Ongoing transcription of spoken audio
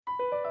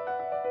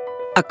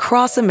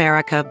Across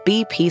America,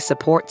 BP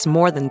supports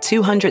more than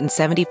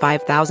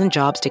 275,000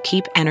 jobs to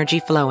keep energy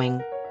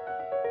flowing.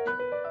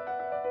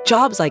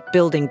 Jobs like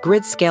building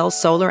grid-scale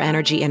solar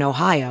energy in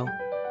Ohio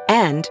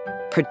and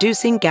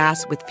producing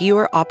gas with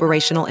fewer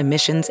operational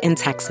emissions in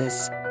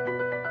Texas.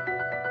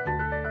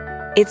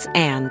 It's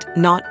and,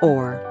 not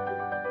or.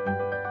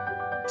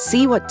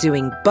 See what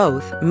doing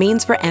both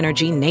means for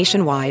energy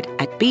nationwide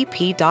at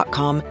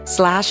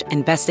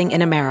bp.com/investing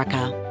in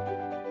America.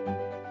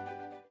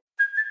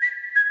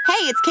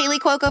 Hey, it's Kaylee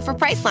Cuoco for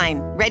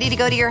Priceline. Ready to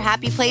go to your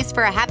happy place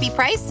for a happy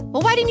price?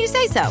 Well, why didn't you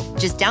say so?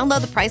 Just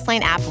download the Priceline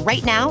app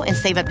right now and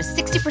save up to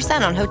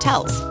 60% on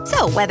hotels.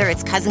 So whether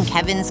it's Cousin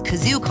Kevin's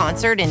Kazoo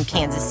Concert in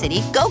Kansas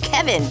City, go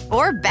Kevin,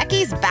 or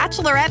Becky's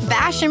Bachelorette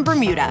Bash in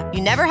Bermuda,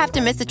 you never have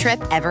to miss a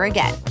trip ever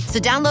again. So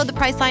download the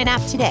Priceline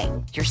app today.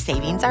 Your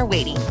savings are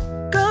waiting.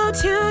 Go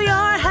to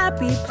your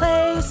happy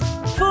place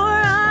for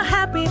a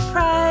happy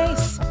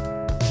price.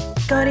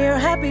 Go to your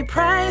happy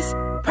price,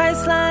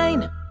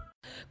 Priceline.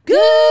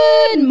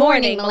 Good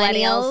morning,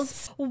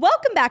 millennials.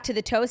 Welcome back to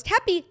The Toast.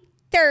 Happy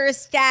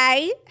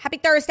Thursday. Happy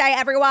Thursday,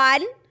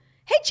 everyone.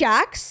 Hey,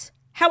 Jax.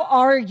 How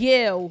are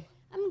you?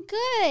 I'm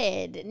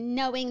good.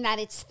 Knowing that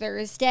it's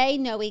Thursday,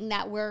 knowing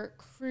that we're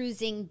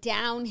cruising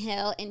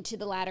downhill into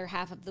the latter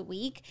half of the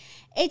week,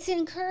 it's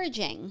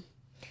encouraging.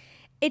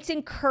 It's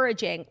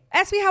encouraging.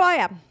 Ask me how I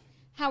am.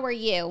 How are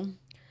you?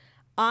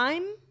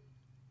 I'm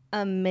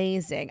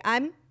amazing.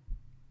 I'm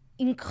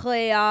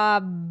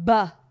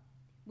incroyable.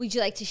 Would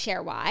you like to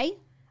share why?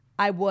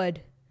 I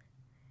would.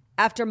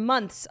 After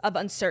months of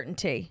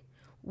uncertainty,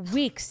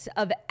 weeks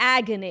of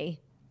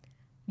agony,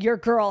 your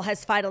girl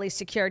has finally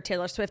secured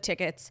Taylor Swift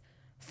tickets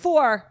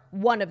for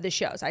one of the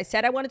shows. I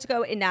said I wanted to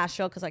go in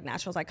Nashville because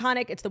Nashville's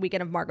iconic. It's the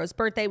weekend of Margot's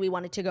birthday. We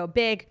wanted to go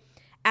big.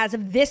 As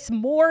of this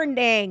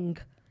morning,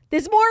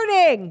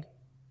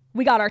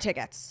 we got our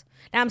tickets.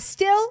 Now I'm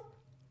still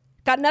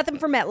got nothing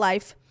for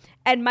MetLife,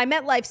 and my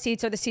MetLife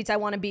seats are the seats I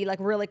want to be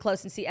really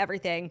close and see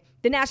everything.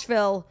 The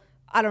Nashville,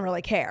 I don't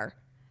really care.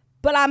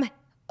 But I'm,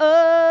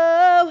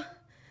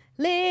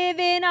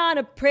 living on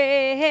a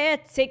prayer.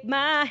 Take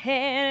my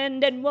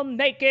hand and we'll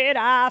make it,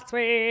 I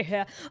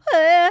swear.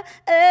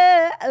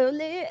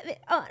 Living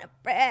on a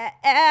prayer.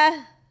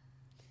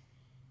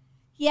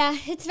 Yeah,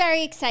 it's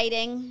very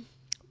exciting.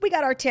 We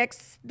got our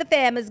ticks. The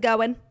fam is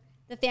going.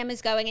 The fam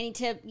is going. I need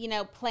to,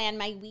 plan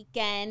my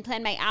weekend,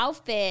 plan my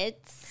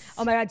outfits.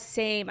 Oh my God,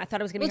 same. I thought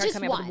it was going to be hard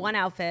coming up with one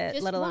outfit,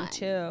 just let alone one.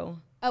 two.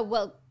 Oh,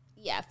 well,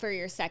 yeah, for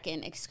your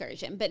second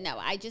excursion. But no,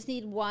 I just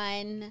need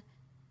one.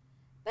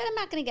 But I'm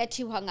not going to get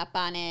too hung up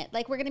on it.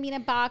 We're going to be in a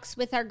box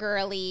with our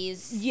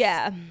girlies.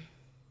 Yeah.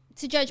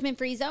 It's a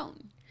judgment-free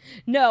zone.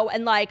 No,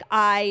 and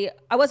I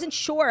wasn't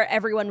sure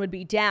everyone would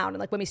be down.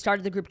 And when we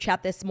started the group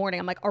chat this morning,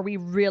 I'm like, are we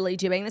really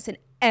doing this? And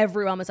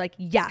everyone was like,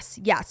 yes.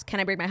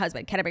 Can I bring my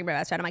husband? Can I bring my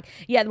best friend? I'm like,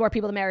 yeah, the more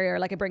people, the merrier.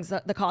 It brings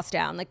the cost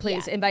down.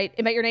 Please invite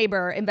your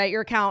neighbor, invite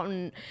your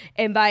accountant,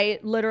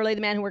 invite literally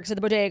the man who works at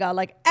the bodega.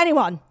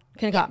 Anyone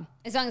can come.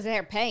 As long as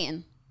they're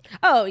paying.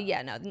 Oh,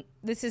 yeah, no,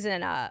 this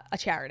isn't a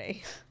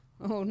charity.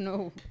 Oh,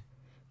 no.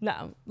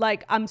 No,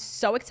 I'm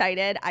so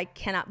excited. I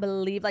cannot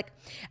believe, I'm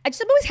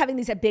always having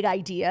these big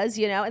ideas,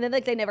 and then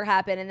they never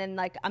happen. And then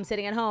I'm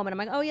sitting at home and I'm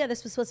like, oh yeah,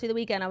 this was supposed to be the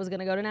weekend I was going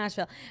to go to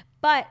Nashville.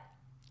 But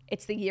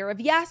it's the year of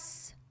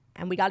yes,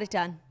 and we got it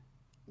done.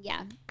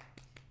 Yeah.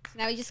 So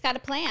now we just got to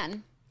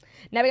plan.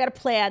 Now we got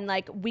to plan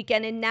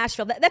weekend in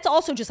Nashville. That's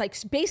also just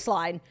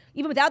baseline,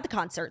 even without the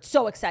concert.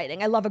 So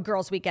exciting. I love a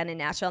girls' weekend in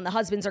Nashville, and the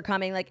husbands are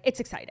coming. It's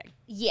exciting.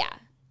 Yeah.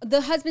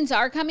 The husbands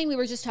are coming. We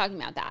were just talking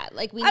about that.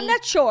 I'm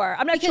not sure.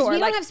 Because we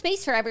don't have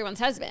space for everyone's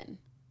husband.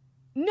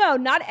 No,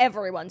 not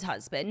everyone's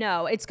husband.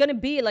 No, it's going to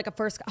be a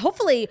first.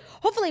 Hopefully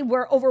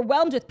we're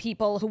overwhelmed with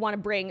people who want to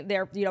bring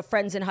their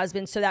friends and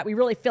husbands so that we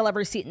really fill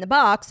every seat in the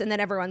box, and then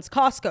everyone's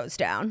cost goes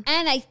down.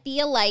 And I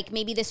feel like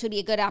maybe this would be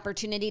a good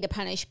opportunity to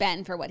punish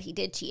Ben for what he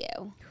did to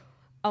you.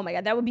 Oh my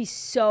God, that would be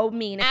so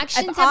mean.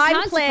 Actions have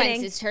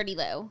consequences, Turdy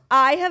Lou.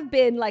 I have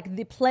been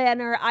the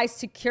planner. I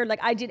secured,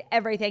 I did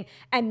everything,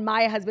 and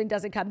my husband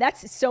doesn't come.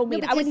 That's so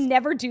mean. I would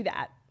never do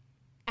that.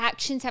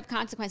 Actions have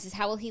consequences.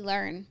 How will he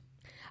learn?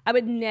 I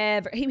would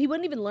never. He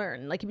wouldn't even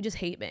learn. He would just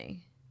hate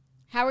me.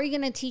 How are you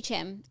going to teach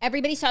him?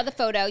 Everybody saw the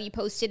photo. You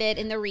posted it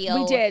in the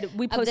reel. We did.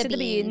 We posted the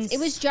beans. It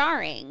was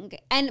jarring.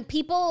 And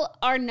people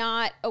are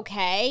not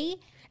okay.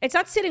 It's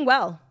not sitting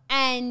well.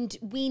 And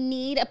we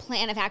need a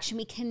plan of action.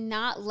 We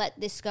cannot let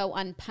this go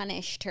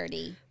unpunished,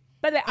 Turdy.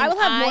 By the way, I will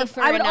have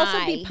more. I would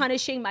also be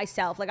punishing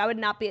myself. I would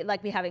not be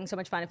be having so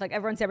much fun if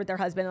everyone's there with their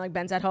husband and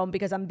Ben's at home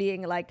because I'm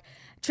being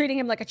treating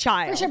him like a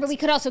child. For sure, but we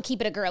could also keep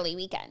it a girly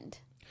weekend.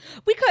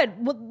 We could.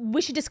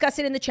 We should discuss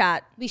it in the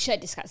chat. We should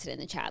discuss it in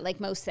the chat,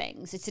 like most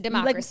things. It's a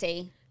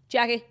democracy.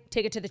 Jackie,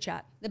 take it to the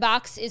chat. The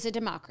box is a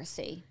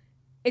democracy.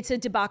 It's a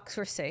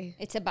democracy.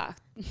 It's a box.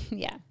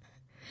 Yeah.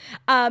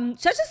 So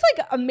it's just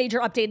a major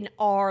update in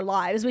our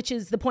lives, which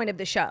is the point of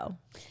the show.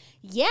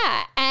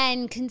 Yeah,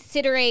 and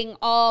considering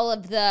all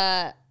of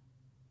the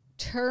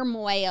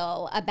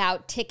turmoil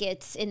about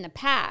tickets in the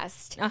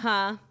past,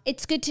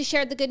 it's good to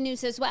share the good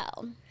news as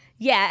well.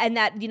 Yeah, and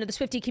that, the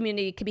Swiftie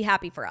community could be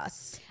happy for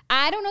us.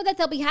 I don't know that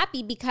they'll be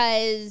happy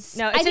because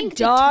No, it's I think a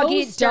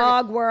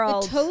dog-eat-dog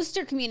world. The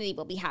toaster community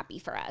will be happy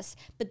for us,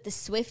 but the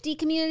Swiftie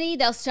community,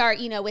 they'll start,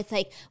 with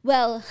like,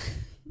 well,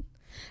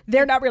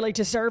 they're not really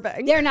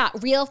deserving. They're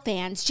not real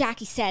fans.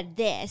 Jackie said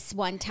this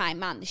one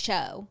time on the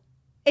show.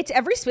 It's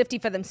every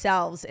Swiftie for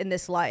themselves in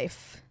this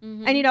life.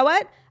 Mm-hmm. And you know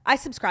what? I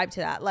subscribe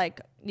to that.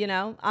 Like,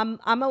 I'm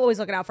always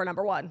looking out for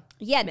number one.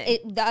 Yeah,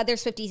 the other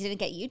Swifties didn't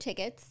get you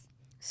tickets.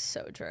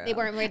 So true. They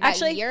weren't worried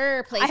about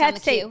your place on the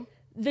queue.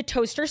 The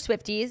toaster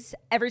Swifties,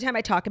 every time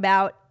I talk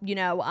about,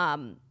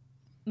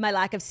 my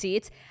lack of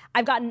seats,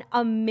 I've gotten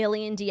a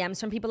million DMs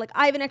from people like,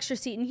 I have an extra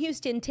seat in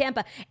Houston,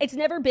 Tampa. It's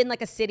never been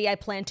like a city I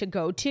plan to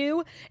go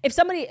to. If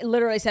somebody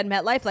literally said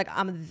MetLife, like,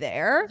 I'm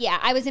there. Yeah,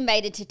 I was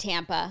invited to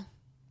Tampa.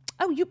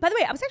 Oh, by the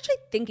way, I was actually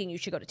thinking you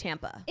should go to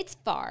Tampa. It's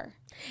far.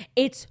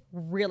 It's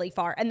really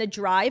far. And the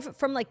drive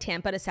from like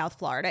Tampa to South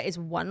Florida is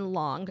one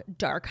long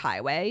dark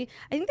highway.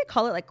 I think they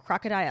call it like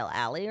Crocodile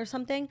Alley or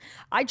something.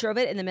 I drove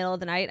it in the middle of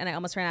the night and I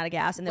almost ran out of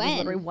gas. And there was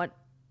literally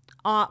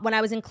when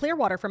I was in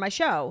Clearwater for my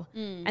show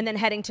and then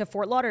heading to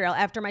Fort Lauderdale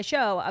after my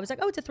show, I was like,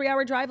 oh, it's a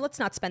 3-hour drive. Let's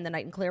not spend the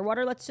night in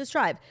Clearwater. Let's just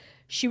drive.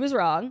 She was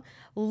wrong.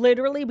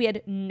 Literally, we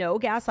had no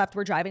gas left.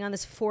 We're driving on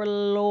this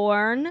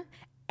forlorn,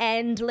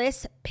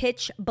 endless,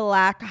 pitch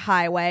black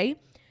highway.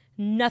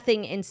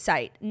 Nothing in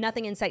sight.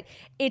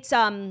 It's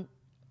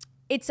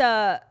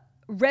a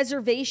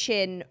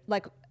reservation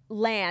like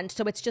land,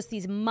 so it's just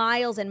these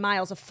miles and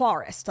miles of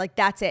forest. Like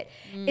that's it.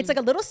 It's like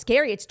a little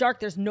scary. It's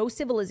dark. There's no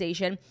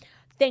civilization.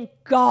 Thank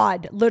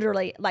God,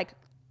 literally, like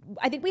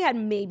I think we had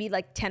maybe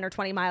like 10 or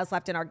 20 miles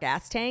left in our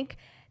gas tank.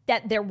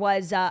 That there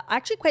was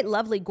actually quite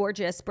lovely,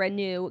 gorgeous, brand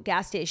new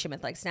gas station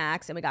with like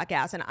snacks, and we got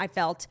gas, and I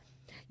felt,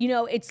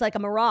 it's like a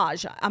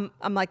mirage. I'm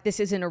like, this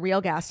isn't a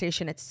real gas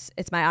station. It's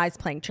my eyes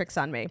playing tricks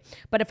on me.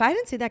 But if I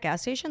didn't see that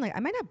gas station, like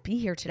I might not be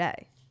here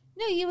today.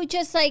 No, you would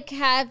just like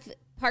have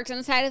parked on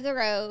the side of the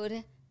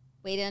road,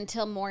 waited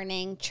until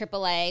morning,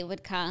 AAA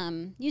would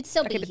come. You'd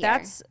still be but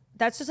here.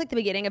 That's just like the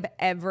beginning of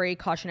every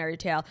cautionary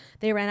tale.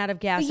 They ran out of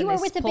gas. But you were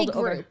with a big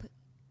group.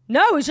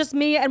 No, it was just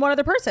me and one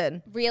other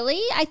person.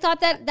 Really? I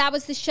thought that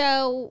was the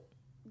show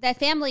that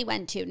family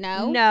went to.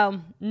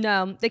 No?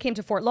 No. They came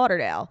to Fort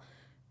Lauderdale.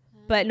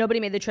 But nobody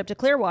made the trip to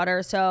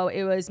Clearwater, so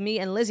it was me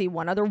and Lizzie,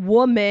 one other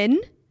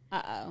woman,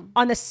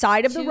 on the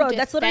side of the road.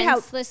 That's literally how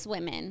defenseless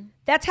women.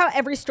 That's how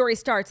every story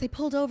starts. They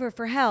pulled over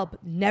for help,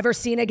 never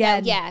seen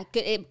again. Yeah,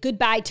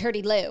 goodbye,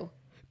 Turdy Lou.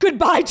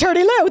 Goodbye,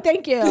 Turdy Lou.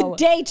 Thank you. Good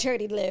day,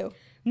 Turdy Lou.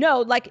 No,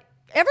 like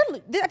I feel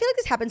like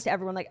this happens to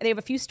everyone. Like they have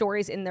a few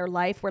stories in their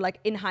life where, like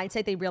in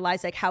hindsight, they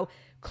realize like how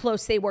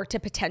close they were to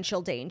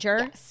potential danger.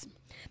 Yes.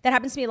 That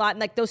happens to me a lot. And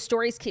like those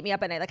stories keep me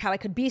up at night, like how I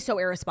could be so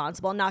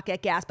irresponsible and not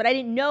get gas. But I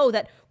didn't know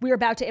that we were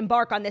about to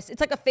embark on this.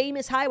 It's like a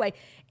famous highway.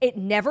 It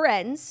never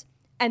ends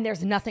and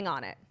there's nothing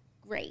on it.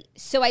 Great.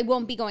 So I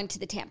won't be going to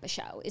the Tampa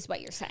show is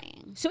what you're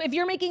saying. So if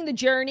you're making the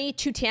journey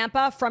to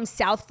Tampa from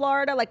South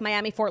Florida, like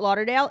Miami, Fort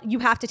Lauderdale, you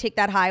have to take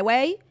that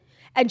highway.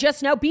 And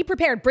just know, be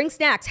prepared. Bring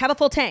snacks. Have a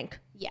full tank.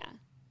 Yeah.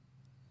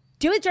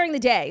 Do it during the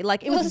day.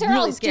 Like it was Those are really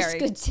all scary. Just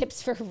good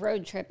tips for a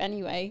road trip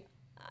anyway.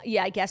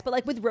 Yeah, I guess. But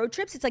like with road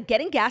trips, it's like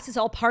getting gas is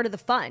all part of the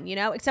fun,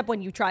 except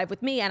when you drive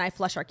with me and I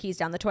flush our keys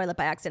down the toilet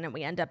by accident and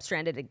we end up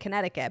stranded in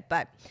Connecticut.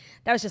 But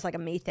that was just like a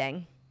me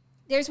thing.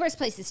 There's worse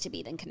places to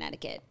be than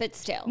Connecticut, but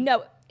still.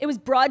 No, it was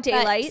broad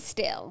daylight. But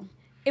still.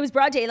 It was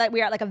broad daylight. We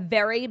were at like a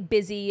very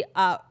busy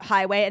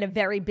highway and a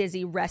very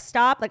busy rest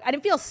stop. Like I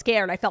didn't feel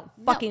scared. I felt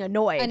fucking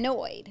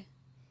annoyed.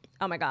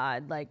 Oh my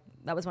God. Like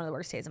that was one of the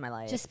worst days of my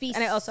life. Just be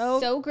and I also,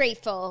 so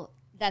grateful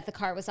that the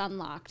car was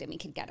unlocked and we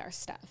could get our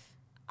stuff.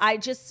 I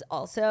just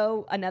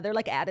also, another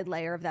like added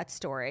layer of that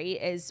story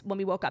is when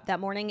we woke up that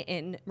morning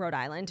in Rhode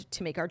Island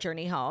to make our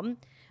journey home,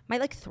 my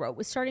like throat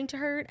was starting to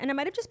hurt and I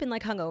might've just been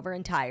like hungover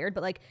and tired,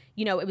 but like,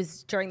 it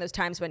was during those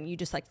times when you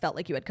just like felt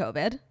like you had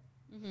COVID.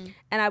 Mm-hmm.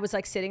 And I was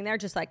like sitting there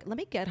just like, let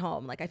me get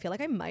home. Like, I feel like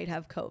I might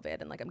have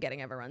COVID and like I'm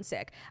getting everyone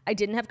sick. I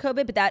didn't have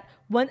COVID, but that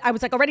one, I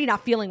was like already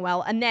not feeling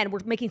well. And then we're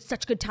making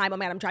such good time. Oh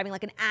man, I'm driving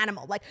like an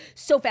animal, like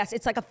so fast.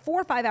 It's like a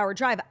 4 or 5 hour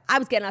drive. I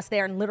was getting us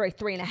there in literally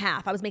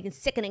 3.5. I was making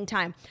sickening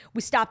time.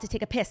 We stopped to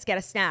take a piss, get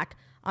a snack.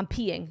 I'm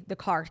peeing. The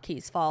car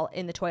keys fall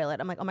in the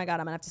toilet. I'm like, oh my God,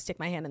 I'm gonna have to stick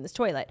my hand in this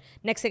toilet.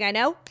 Next thing I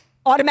know,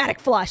 automatic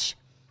flush.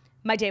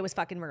 My day was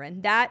fucking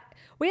ruined.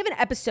 We have an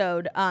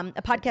episode,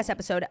 a podcast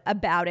episode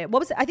about it. What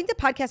was it? I think the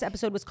podcast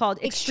episode was called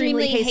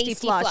Extremely Hasty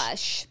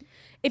Flush.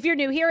 If you're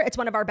new here, it's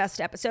one of our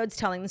best episodes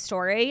telling the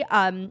story.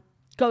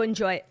 Go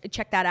enjoy it.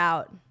 Check that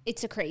out.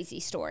 It's a crazy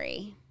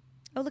story.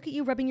 Oh, look at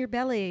you rubbing your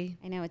belly.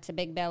 I know, it's a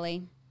big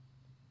belly.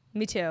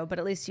 Me too, but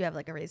at least you have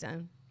like a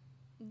reason.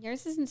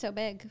 Yours isn't so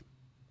big.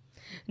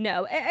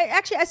 No,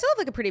 actually, I still have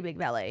like a pretty big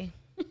belly.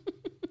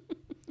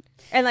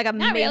 And like a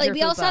Not major really.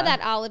 We all fupa. saw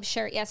that olive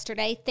shirt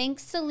yesterday.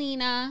 Thanks,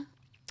 Selena.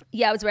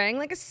 Yeah, I was wearing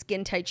like a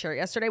skin tight shirt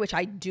yesterday, which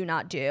I do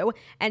not do.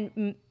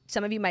 And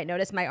some of you might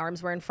notice my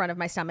arms were in front of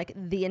my stomach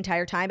the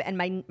entire time and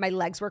my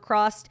legs were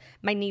crossed.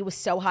 My knee was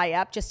so high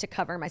up just to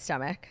cover my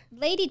stomach.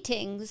 Lady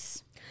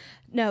Tings.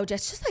 No,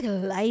 just like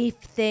life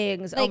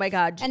things. Oh Like, my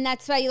God. And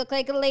that's why you look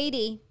like a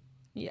lady.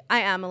 Yeah, I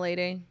am a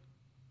lady.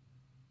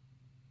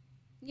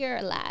 You're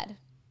a lad.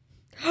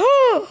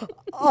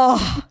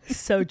 Oh,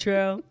 so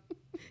true.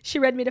 She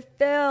read me to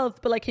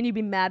filth, but like, can you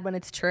be mad when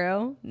it's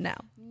true? No.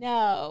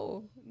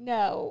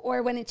 No.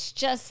 Or when it's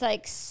just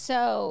like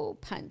so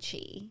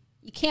punchy.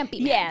 You can't be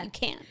mad. Yeah. You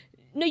can't.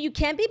 No, you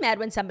can't be mad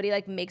when somebody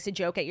like makes a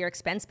joke at your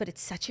expense, but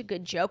it's such a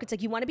good joke. It's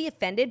like you want to be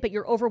offended, but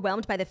you're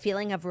overwhelmed by the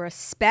feeling of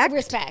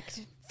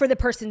respect for the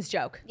person's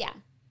joke. Yeah.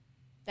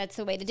 That's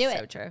the way to do it.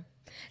 So true.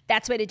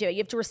 That's the way to do it. You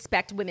have to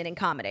respect women in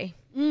comedy.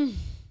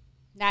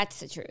 That's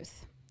the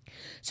truth.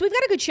 So we've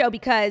got a good show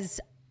because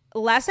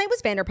last night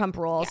was Vanderpump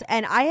Rules,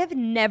 and I have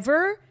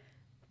never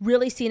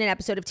really seen an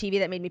episode of TV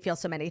that made me feel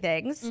so many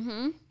things.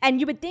 And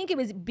you would think it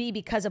would be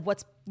because of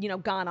what's,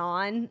 gone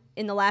on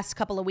in the last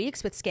couple of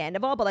weeks with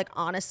Scandival, but like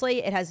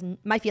honestly,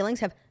 my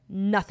feelings have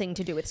nothing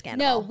to do with Scandival.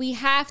 No, we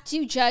have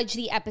to judge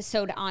the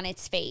episode on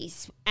its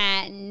face,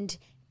 and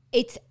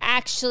it's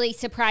actually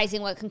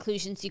surprising what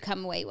conclusions you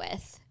come away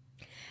with.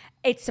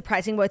 It's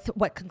surprising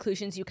what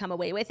conclusions you come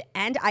away with,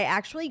 and I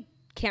actually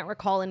can't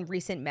recall in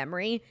recent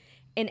memory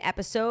an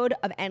episode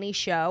of any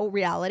show,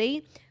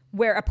 reality,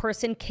 where a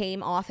person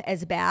came off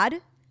as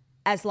bad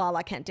as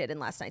Lala Kent did in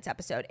last night's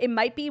episode. It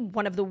might be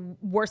one of the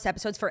worst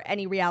episodes for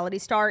any reality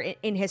star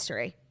in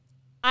history.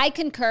 I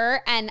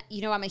concur, and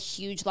I'm a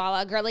huge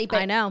Lala girly,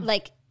 but I know.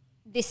 like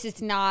this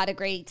is not a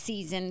great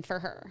season for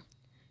her.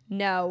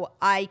 No,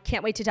 I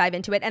can't wait to dive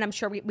into it, and I'm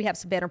sure we have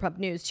some Vanderpump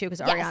news too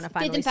because Ariana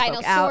finally fifth and final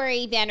spoke out.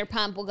 story.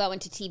 Vanderpump will go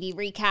into TV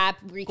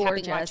recapping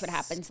Gorgeous. Watch What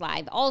Happens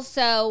Live.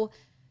 Also,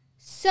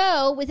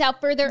 so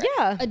without further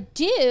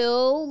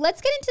ado,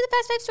 let's get into the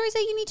fast 5 stories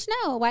that you need to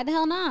know. Why the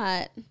hell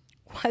not?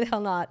 Why the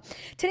hell not?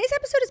 Today's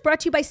episode is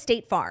brought to you by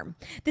State Farm.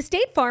 The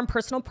State Farm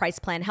Personal Price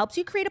Plan helps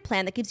you create a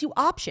plan that gives you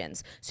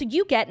options so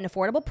you get an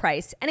affordable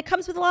price, and it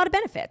comes with a lot of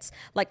benefits,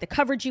 like the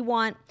coverage you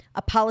want,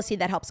 a policy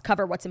that helps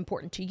cover what's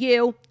important to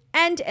you,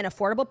 and an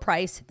affordable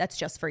price that's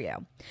just for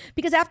you.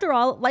 Because after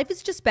all, life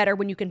is just better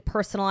when you can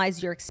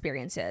personalize your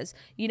experiences.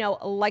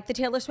 Like the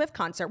Taylor Swift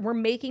concert, we're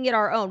making it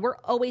our own. We're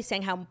always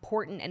saying how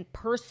important and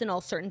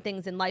personal certain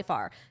things in life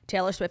are.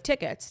 Taylor Swift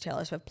tickets,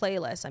 Taylor Swift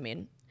playlists. I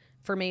mean,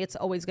 for me, it's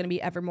always going to be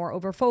Evermore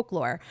over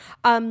Folklore.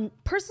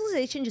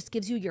 Personalization just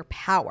gives you your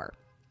power.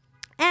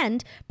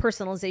 And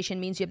personalization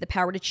means you have the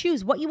power to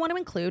choose what you want to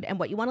include and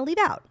what you want to leave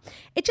out.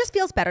 It just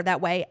feels better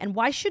that way. And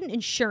why shouldn't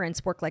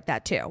insurance work like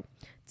that too?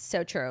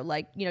 So true.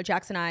 Like,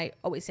 Jax and I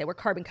always say we're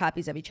carbon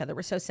copies of each other.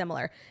 We're so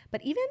similar.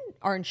 But even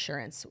our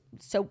insurance,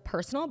 so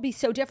personal, be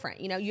so different.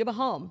 You have a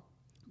home.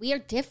 We are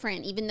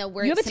different, even though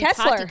we're You have a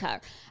Tesla.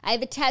 I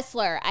have a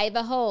Tesla. I have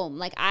a home.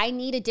 Like, I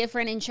need a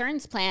different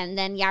insurance plan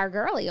than Yar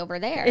Girly over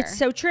there. It's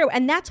so true.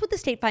 And that's what the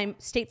State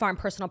Farm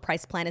Personal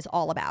Price Plan is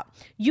all about.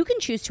 You can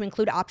choose to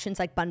include options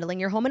like bundling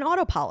your home and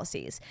auto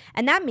policies.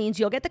 And that means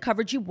you'll get the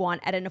coverage you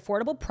want at an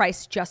affordable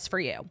price just for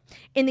you.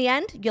 In the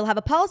end, you'll have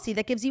a policy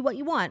that gives you what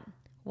you want.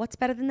 What's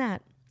better than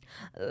that?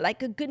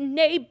 Like a good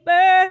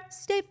neighbor,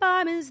 State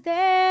Farm is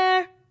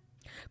there.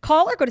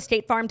 Call or go to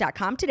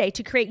statefarm.com today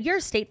to create your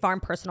State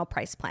Farm Personal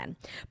Price Plan.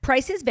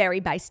 Prices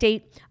vary by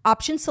state.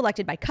 Options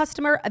selected by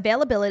customer.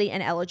 Availability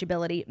and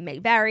eligibility may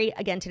vary.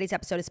 Again, today's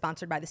episode is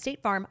sponsored by the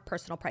State Farm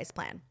Personal Price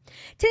Plan.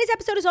 Today's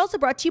episode is also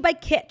brought to you by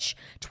Kitsch.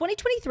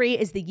 2023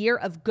 is the year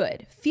of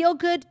good. Feel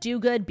good, do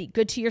good, be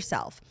good to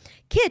yourself.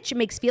 Kitsch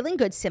makes feeling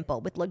good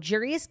simple with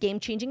luxurious,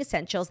 game-changing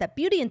essentials that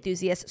beauty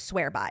enthusiasts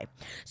swear by.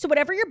 So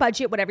whatever your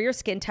budget, whatever your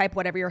skin type,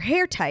 whatever your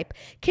hair type,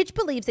 Kitsch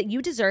believes that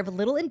you deserve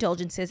little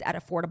indulgences at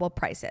affordable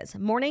prices,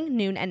 morning,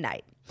 noon, and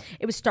night.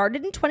 It was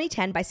started in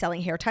 2010 by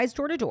selling hair ties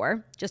door to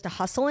door, just a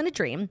hustle and a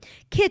dream.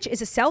 Kitsch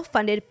is a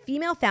self-funded,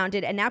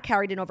 female-founded, and now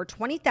carried in over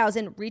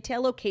 20,000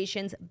 retail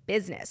locations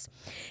business.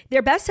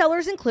 Their best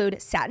sellers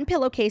include satin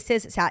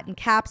pillowcases, satin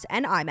caps,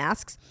 and eye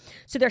masks.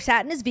 So their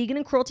satin is vegan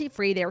and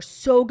cruelty-free. They are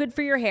so good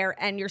for your hair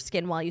and your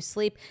skin while you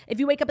sleep. If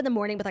you wake up in the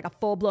morning with like a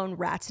full-blown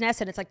rat's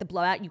nest and it's like the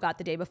blowout you got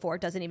the day before,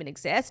 it doesn't even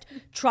exist,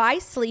 try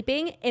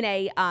sleeping in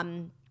a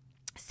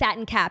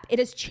satin cap. It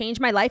has changed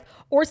my life.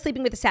 Or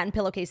sleeping with a satin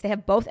pillowcase. They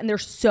have both and they're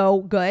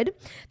so good.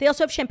 They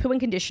also have shampoo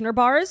and conditioner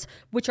bars,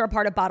 which are a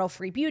part of Bottle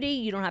Free Beauty.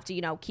 You don't have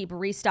to, keep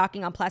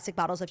restocking on plastic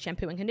bottles of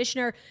shampoo and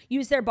conditioner.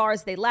 Use their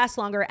bars. They last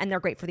longer and they're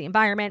great for the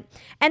environment.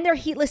 And they're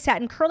heatless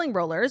satin curling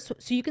rollers,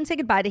 so you can say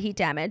goodbye to heat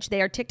damage.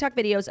 They are TikTok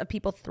videos of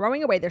people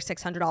throwing away their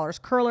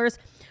 $600 curlers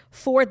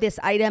for this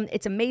item.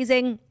 It's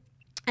amazing.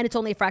 And it's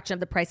only a fraction of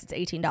the price. It's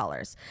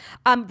 $18.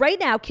 Right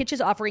now, Kitsch is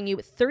offering you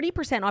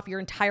 30% off your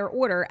entire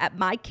order at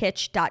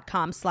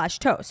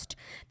mykitsch.com/toast.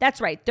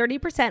 That's right,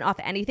 30% off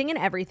anything and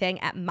everything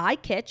at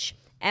mykitsch,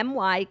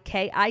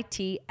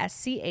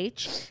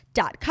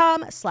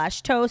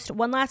 mykitsch.com/toast.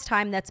 One last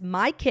time, that's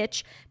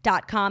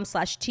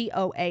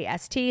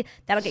mykitsch.com/TOAST.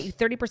 That'll get you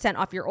 30%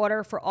 off your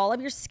order for all of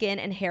your skin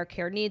and hair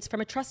care needs from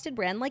a trusted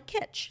brand like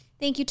Kitsch.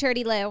 Thank you,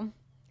 Turdy Lou.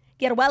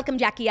 You're welcome,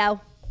 Jackie O.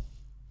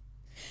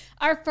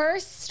 Our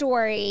first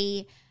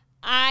story,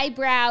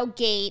 Eyebrow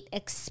Gate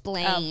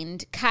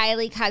explained.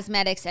 Kylie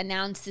Cosmetics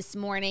announced this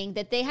morning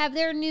that they have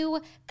their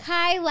new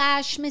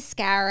Kylash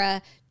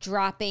mascara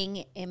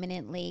dropping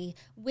imminently,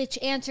 which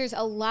answers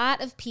a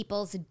lot of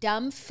people's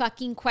dumb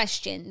fucking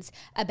questions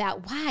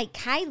about why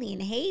Kylie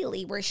and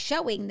Hailey were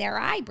showing their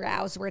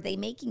eyebrows. Were they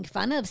making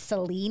fun of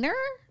Selena?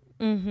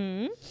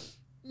 Oh,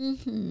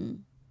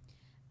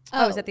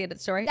 is that the end of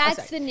the story?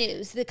 That's the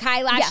news. The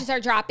Kylashes are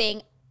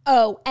dropping.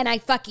 Oh, and I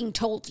fucking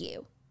told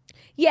you.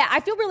 Yeah,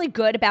 I feel really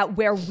good about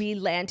where we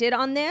landed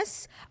on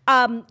this.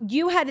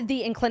 You had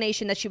the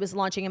inclination that she was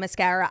launching a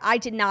mascara. I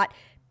did not.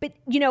 But,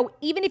 you know,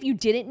 even if you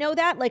didn't know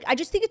that, like, I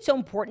just think it's so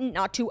important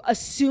not to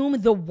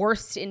assume the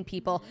worst in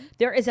people.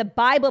 There is a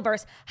Bible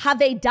verse,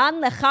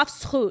 Havedan lechaf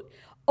zchut.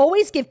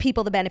 Always give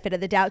people the benefit of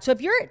the doubt. So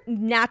if your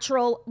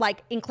natural,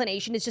 like,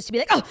 inclination is just to be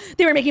like, oh,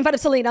 they were making fun of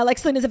Selena. Like,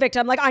 Selena's a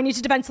victim. Like, I need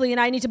to defend Selena.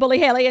 I need to bully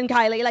Hailey and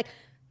Kylie. Like,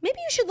 maybe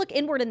you should look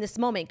inward in this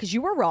moment because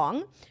you were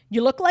wrong.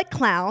 You look like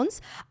clowns.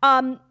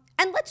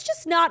 And let's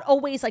just not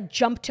always like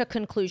jump to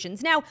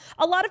conclusions. Now,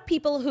 a lot of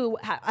people who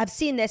have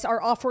seen this are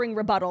offering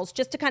rebuttals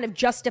just to kind of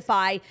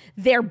justify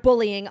their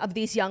bullying of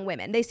these young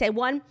women. They say,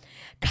 one,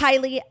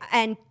 Kylie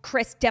and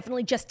Kris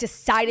definitely just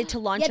decided to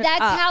launch. Yeah,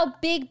 that's how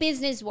big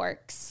business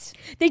works.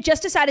 They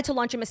just decided to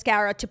launch a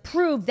mascara to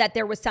prove that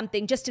there was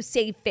something, just to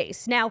save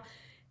face. Now,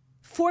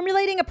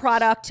 formulating a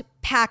product,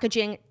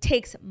 packaging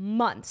takes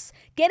months.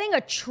 Getting a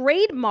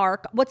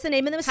trademark, what's the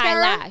name of the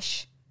mascara?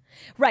 Kylash.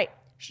 Right.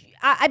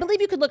 I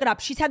believe you could look it up.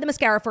 She's had the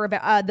mascara for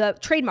the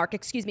trademark,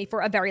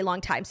 for a very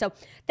long time. So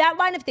that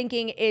line of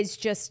thinking is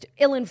just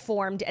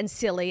ill-informed and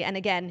silly. And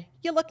again,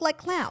 you look like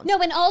clowns. No,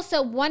 and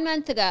also 1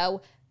 month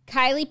ago,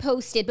 Kylie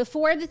posted,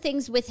 before the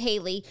things with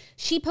Hailey,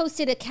 she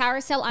posted a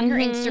carousel on her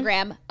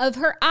Instagram of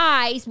her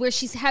eyes where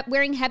she's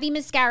wearing heavy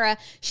mascara.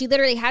 She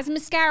literally has a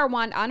mascara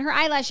wand on her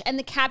eyelash, and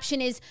the caption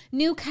is,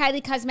 new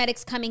Kylie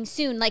Cosmetics coming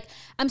soon. Like,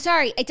 I'm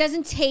sorry, it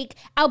doesn't take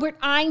Albert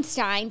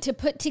Einstein to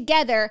put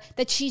together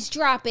that she's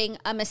dropping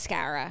a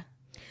mascara.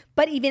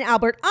 But even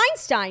Albert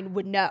Einstein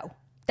would know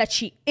that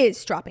she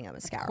is dropping a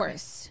mascara. Of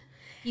course.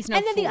 He's no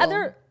And then fool.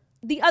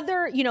 the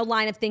other,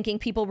 line of thinking,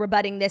 people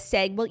rebutting this,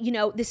 saying,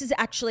 well, this is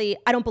actually,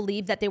 I don't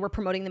believe that they were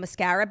promoting the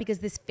mascara because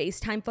this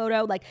FaceTime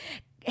photo, like,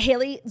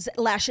 Hailey's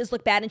lashes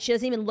look bad and she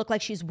doesn't even look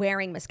like she's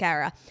wearing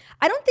mascara.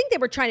 I don't think they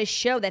were trying to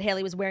show that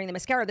Hailey was wearing the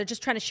mascara. They're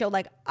just trying to show,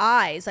 like,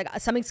 eyes, like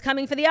something's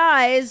coming for the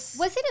eyes.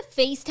 Was it a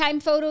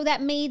FaceTime photo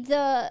that made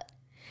the...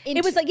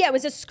 It was it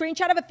was a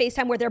screenshot of a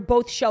FaceTime where they're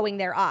both showing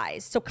their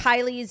eyes. So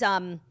Kylie's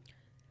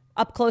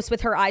up close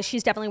with her eyes.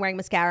 She's definitely wearing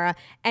mascara,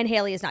 and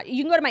Hailey is not.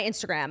 You can go to my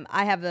Instagram.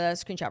 I have the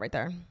screenshot right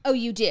there. Oh,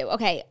 you do?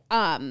 Okay.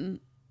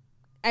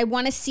 I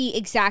want to see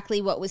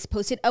exactly what was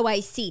posted. Oh, I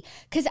see.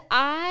 Because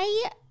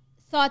I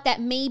thought that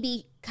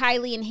maybe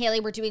Kylie and Hailey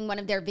were doing one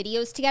of their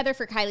videos together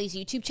for Kylie's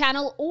YouTube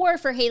channel or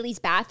for Hailey's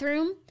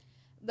bathroom.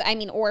 I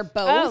mean, or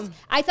both. Oh.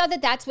 I thought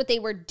that that's what they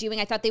were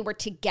doing. I thought they were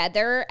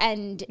together,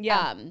 and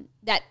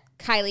that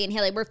Kylie and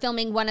Hailey were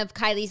filming one of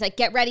Kylie's, like,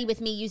 get ready with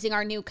me using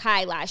our new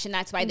Kylash, and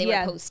that's why they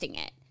were posting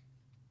it.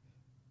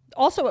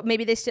 Also,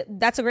 maybe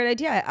that's a great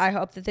idea. I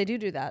hope that they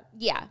do that.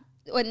 Yeah.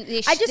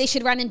 They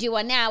should run and do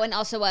one now, and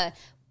also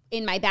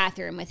in my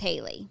bathroom with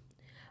Hailey.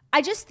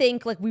 I just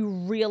think, like, we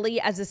really,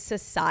 as a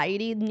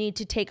society, need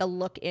to take a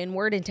look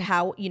inward into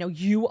how,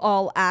 you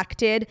all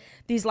acted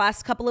these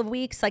last couple of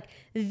weeks. Like,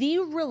 they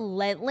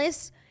really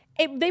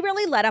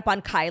let up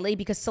on Kylie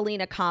because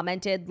Selena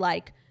commented,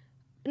 like,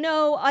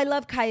 no, I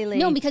love Kylie.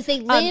 No, because they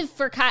live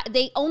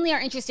they only are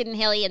interested in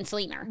Hailey and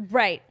Selena.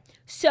 Right.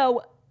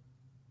 So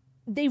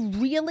they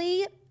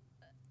really,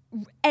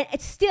 and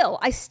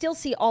I still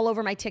see all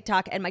over my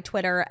TikTok and my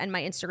Twitter and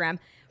my Instagram,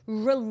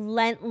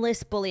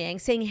 relentless bullying,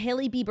 saying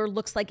Hailey Bieber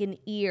looks like an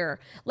ear,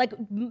 like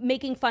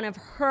making fun of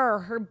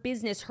her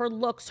business, her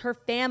looks, her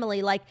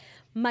family. Like,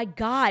 my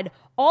God,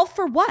 all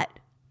for what?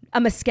 A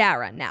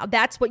mascara now.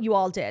 That's what you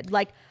all did.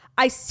 Like,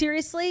 I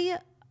seriously...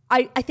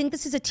 I think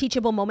this is a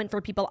teachable moment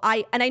for people.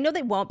 And I know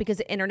they won't because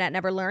the internet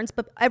never learns,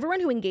 but everyone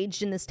who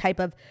engaged in this type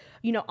of,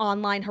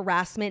 online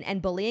harassment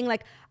and bullying,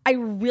 like, I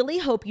really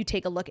hope you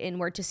take a look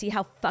inward to see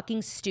how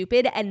fucking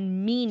stupid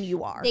and mean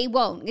you are. They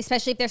won't,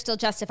 especially if they're still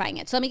justifying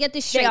it. So let me get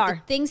this straight.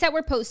 The things that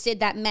were posted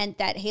that meant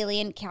that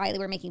Hailey and Kylie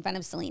were making fun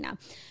of Selena.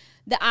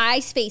 The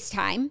eyes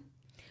FaceTime.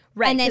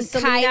 Right, and then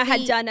Selena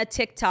had done a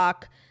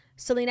TikTok.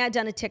 Selena had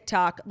done a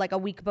TikTok like a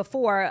week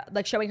before,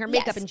 like showing her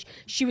makeup, and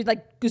she was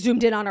like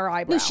zoomed in on her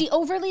eyebrow. No, she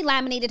overly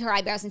laminated her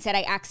eyebrows and said,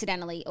 I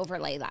accidentally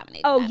overlay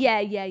laminated them.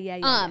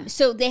 Yeah.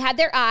 So they had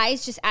their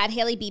eyes, just add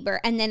Hailey Bieber,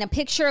 and then a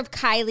picture of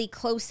Kylie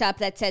close up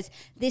that says,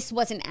 this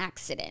was an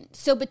accident.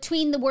 So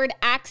between the word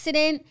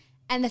accident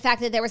and the fact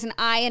that there was an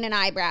eye and an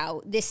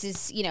eyebrow, this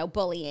is,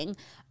 bullying.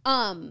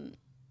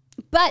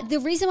 But the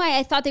reason why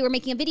I thought they were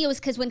making a video is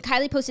because when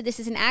Kylie posted this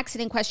as an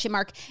accident ?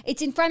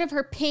 It's in front of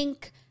her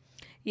pink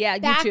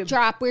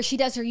backdrop where she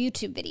does her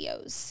YouTube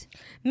videos.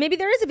 Maybe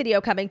there is a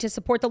video coming to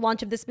support the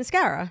launch of this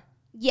mascara.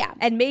 Yeah.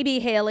 And maybe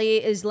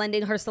Hailey is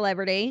lending her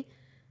celebrity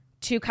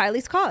to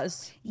Kylie's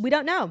cause. We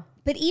don't know.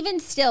 But even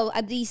still,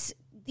 these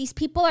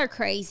people are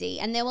crazy,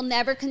 and they will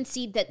never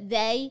concede that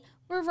they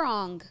We're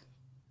wrong.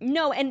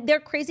 No, and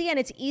they're crazy, and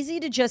it's easy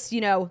to just,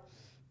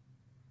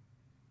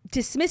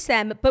 dismiss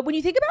them. But when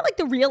you think about like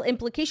the real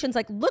implications,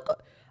 like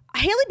look,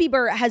 Hailey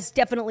Bieber has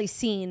definitely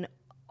seen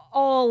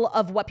all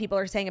of what people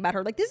are saying about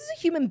her. Like, this is a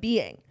human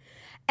being.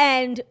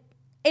 And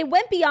it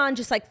went beyond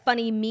just like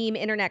funny meme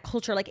internet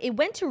culture. Like, it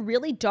went to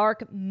really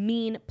dark,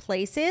 mean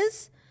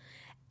places.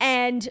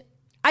 And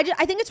I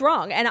think it's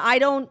wrong. And I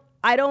don't,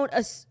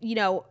 what's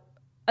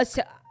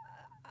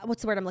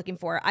the word I'm looking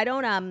for? I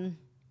don't,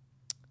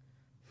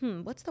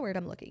 what's the word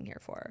I'm looking here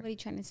for? What are you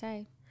trying to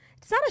say?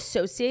 It's not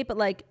associate, but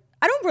like,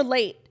 I don't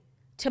relate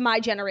to my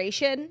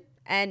generation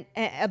and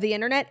of the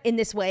internet in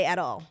this way at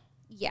all.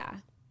 Yeah.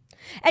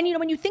 And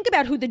when you think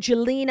about who the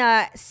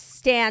Jelena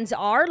stans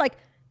are, like,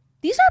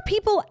 these are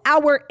people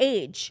our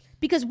age,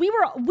 because we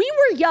were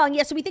young.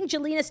 Yeah, so we think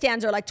Jelena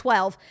stans are like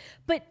 12,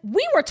 but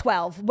we were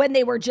 12 when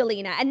they were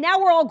Jelena, and now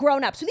we're all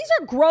grown up. So these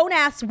are grown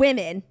ass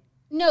women.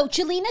 No,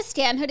 Jelena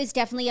stanhood is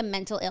definitely a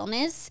mental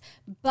illness,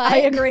 but I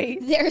agree.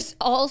 There's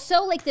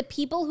also like the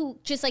people who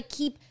just like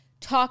keep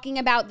talking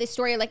about this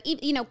story, like,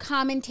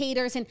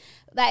 commentators, and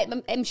that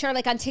I'm sure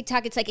like on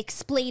TikTok it's like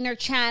explainer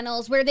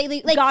channels where they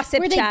like gossip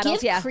where they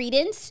channels, give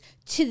credence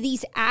to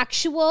these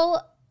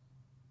actual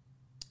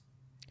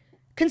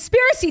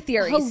conspiracy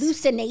theories,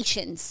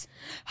 hallucinations.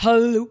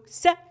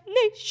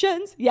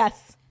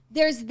 Yes.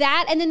 There's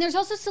that, and then there's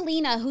also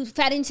Selena, who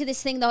fed into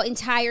this thing the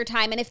entire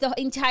time. And if the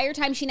entire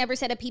time she never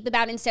said a peep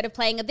about it, instead of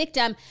playing a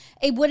victim,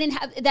 it wouldn't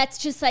have. That's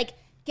just like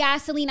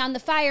gasoline on the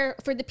fire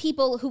for the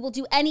people who will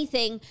do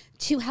anything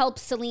to help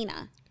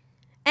Selena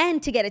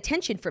and to get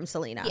attention from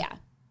Selena. Yeah.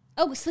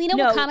 Oh, Selena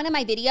will comment on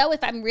my video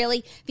if I'm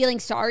really feeling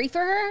sorry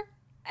for her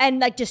and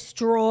like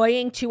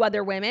destroying 2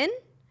 other women.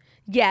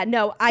 Yeah,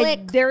 no,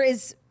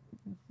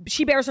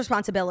 she bears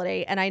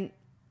responsibility, and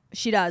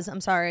she does.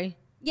 I'm sorry.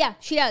 Yeah,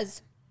 she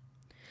does.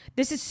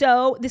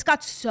 This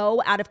got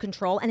so out of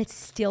control, and it's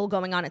still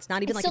going on. It's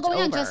not even like it's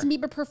over. Justin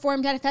Bieber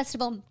performed at a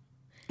festival,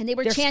 and they're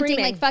chanting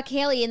screaming like "fuck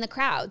Hailey" in the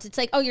crowds. It's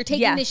like, oh, you're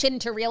taking this shit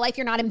into real life.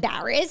 You're not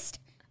embarrassed.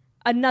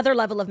 Another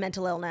level of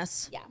mental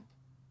illness. Yeah.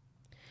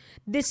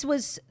 This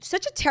was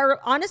such a terror.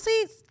 Honestly,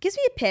 it gives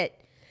me a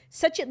pit.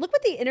 Look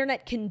what the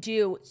internet can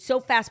do so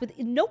fast with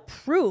no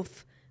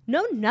proof,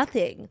 no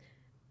nothing.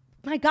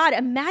 My God,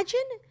 imagine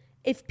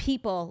if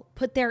people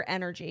put their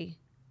energy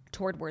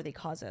toward worthy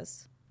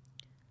causes.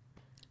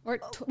 Or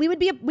we would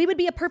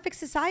be a perfect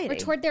society. Or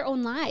toward their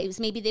own lives.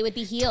 Maybe they would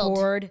be healed.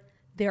 Toward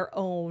their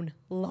own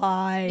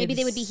lives. Maybe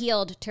they would be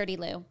healed, Turdy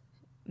Lou.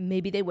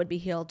 Maybe they would be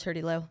healed,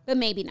 Turdy Lou. But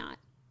maybe not.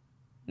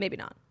 Maybe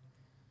not.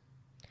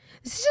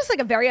 This is just like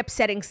a very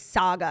upsetting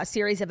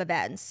series of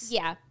events.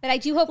 Yeah, but I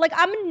do hope, like,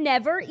 I'm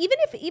never, even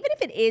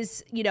if it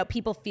is,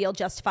 people feel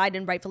justified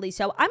and rightfully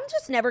so, I'm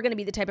just never going to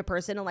be the type of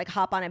person to like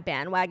hop on a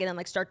bandwagon and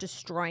like start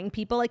destroying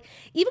people. Like,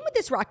 even with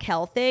this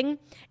Raquel thing,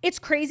 it's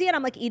crazy, and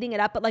I'm like eating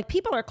it up, but like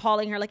people are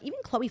calling her, like even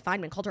Chloe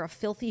Fineman called her a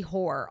filthy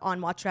whore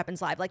on Watch What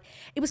Happens Live. Like,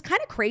 it was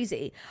kind of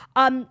crazy.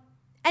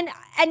 And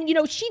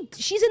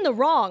she's in the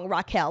wrong,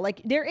 Raquel.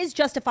 Like, there is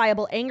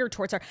justifiable anger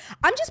towards her.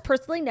 I'm just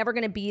personally never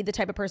going to be the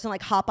type of person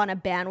like hop on a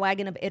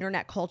bandwagon of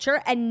internet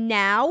culture. And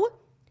now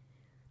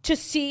to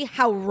see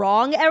how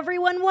wrong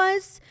everyone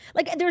was,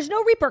 like, there's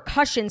no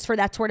repercussions for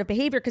that sort of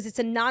behavior because it's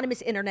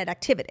anonymous internet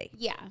activity.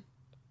 Yeah.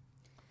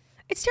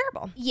 It's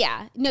terrible.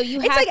 Yeah. No,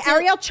 it's like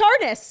Ariel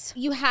Charnas.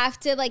 You have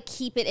to like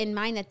keep it in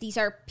mind that these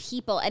are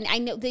people. And I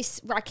know this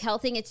Raquel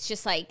thing, it's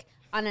just like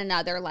on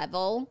another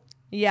level.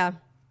 Yeah.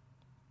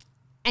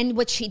 And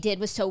what she did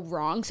was so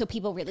wrong. So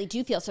people really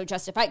do feel so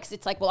justified because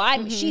it's like,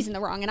 well, she's in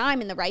the wrong and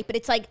I'm in the right. But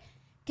it's like,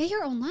 get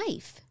your own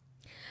life.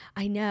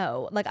 I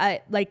know.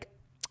 It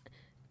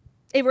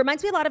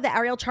reminds me a lot of the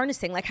Ariel Charnas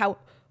thing, like how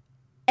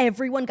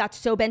everyone got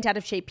so bent out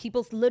of shape.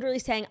 People's literally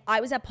saying,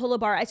 I was at Polo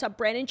Bar. I saw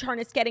Brandon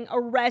Charnas getting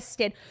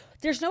arrested.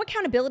 There's no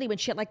accountability when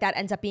shit like that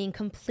ends up being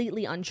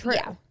completely untrue.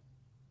 Yeah.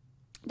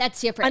 That's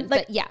different.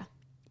 But yeah.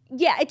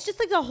 Yeah. It's just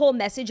like the whole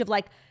message of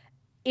like,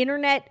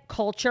 internet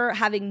culture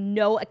having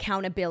no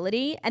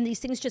accountability, and these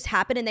things just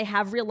happen and they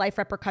have real life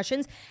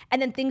repercussions, and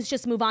then things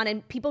just move on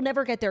and people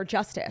never get their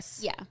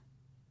justice. Yeah.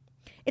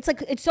 It's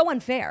like, it's so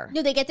unfair.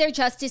 No, they get their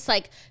justice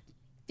like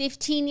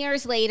 15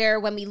 years later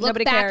when we look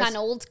back on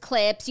old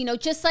clips,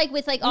 just like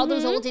with like all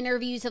those old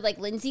interviews of like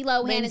Lindsay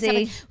Lohan and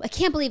stuff. Like, I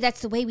can't believe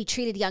that's the way we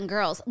treated young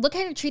girls. Look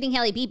at her treating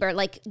Hailey Bieber.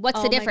 Like,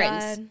 what's the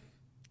difference? God.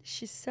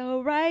 She's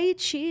so right.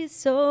 She's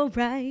so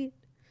right.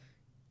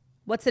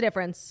 What's the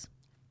difference?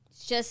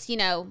 Just,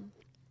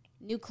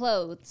 new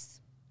clothes.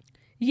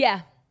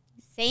 Yeah.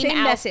 Same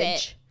outfit,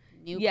 message.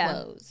 New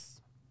clothes.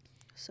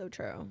 So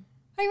true.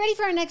 Are you ready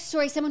for our next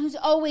story? Someone who's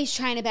always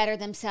trying to better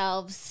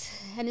themselves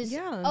and is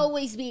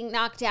always being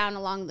knocked down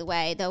along the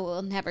way, though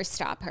we'll never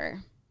stop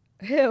her.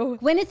 Who?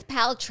 Gwyneth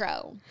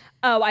Paltrow.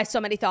 Oh, I have so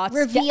many thoughts.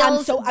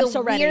 Reveals I'm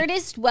so ready.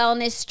 Weirdest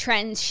wellness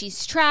trends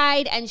she's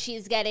tried, and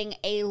she's getting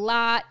a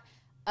lot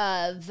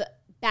of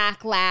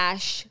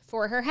backlash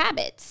for her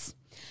habits.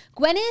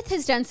 Gwyneth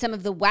has done some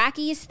of the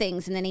wackiest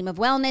things in the name of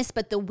wellness,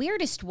 but the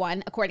weirdest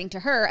one, according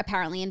to her,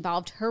 apparently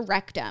involved her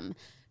rectum.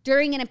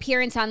 During an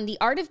appearance on the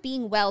Art of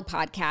Being Well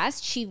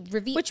podcast, she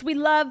revealed... Which we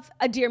love,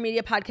 a Dear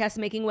Media podcast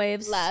making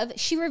waves. Love.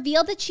 She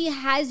revealed that she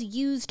has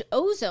used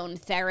ozone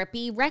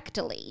therapy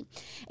rectally.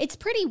 It's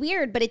pretty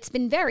weird, but it's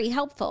been very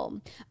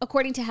helpful.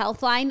 According to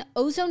Healthline,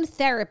 ozone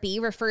therapy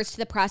refers to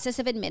the process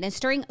of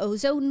administering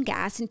ozone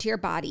gas into your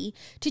body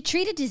to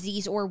treat a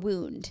disease or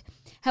wound.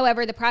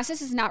 However, the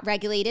process is not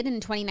regulated, and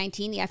in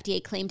 2019, the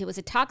FDA claimed it was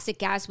a toxic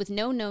gas with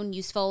no known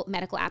useful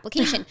medical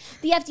application.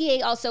 The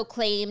FDA also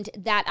claimed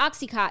that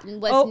OxyContin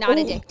was not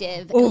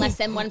addictive, and less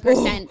than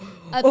 1%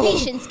 of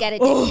patients get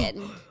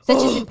addicted. So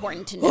it's just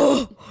important to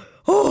note.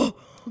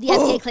 The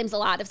FDA claims a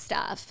lot of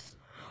stuff.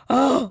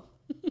 No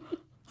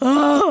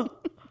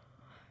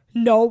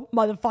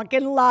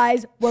motherfucking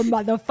lies were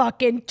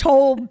motherfucking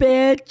told,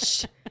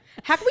 bitch.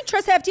 How can we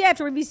trust the FDA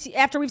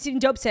after we've seen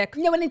Dope Sick?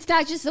 No, and it's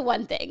not just the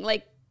one thing.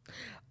 Like,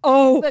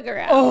 Got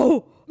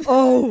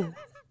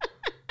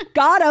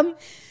him.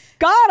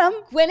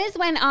 Gwyneth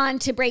went on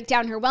to break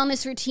down her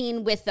wellness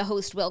routine with the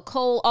host Will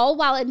Cole, all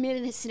while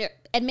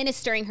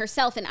administering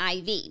herself an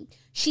IV.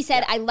 She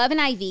said, I love an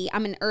IV.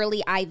 I'm an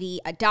early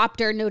IV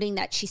adopter, noting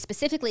that she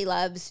specifically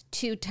loves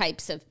 2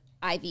 types of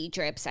IV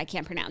drips. I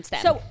can't pronounce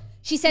them. So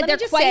she said they're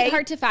quite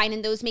hard to find,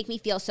 and those make me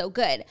feel so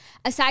good.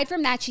 Aside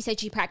from that, she said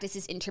she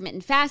practices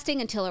intermittent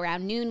fasting until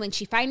around noon, when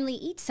she finally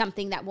eats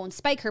something that won't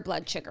spike her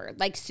blood sugar,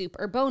 like soup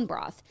or bone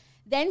broth.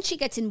 Then she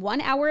gets in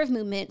 1 hour of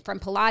movement from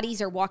Pilates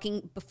or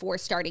walking before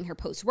starting her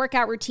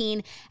post-workout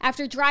routine.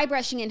 After dry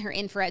brushing in her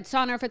infrared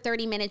sauna for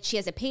 30 minutes, she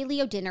has a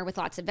paleo dinner with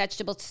lots of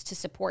vegetables to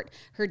support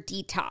her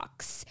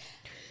detox.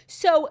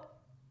 So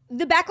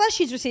the backlash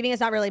she's receiving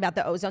is not really about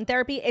the ozone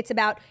therapy. It's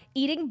about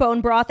eating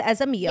bone broth as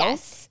a meal.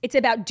 Yes. It's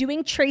about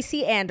doing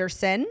Tracy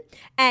Anderson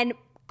and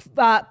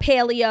following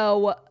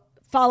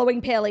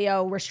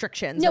paleo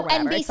restrictions. No, or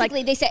whatever. and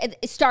basically they said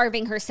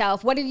starving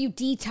herself. What are you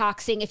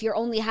detoxing if you're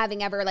only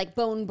having ever like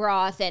bone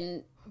broth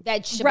and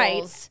vegetables?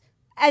 Right.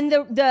 And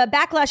the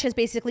backlash has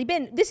basically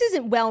been, this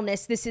isn't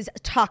wellness, this is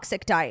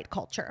toxic diet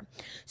culture.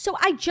 So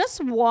I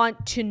just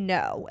want to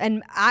know,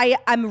 and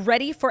I'm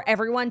ready for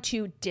everyone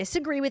to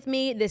disagree with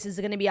me. This is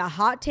going to be a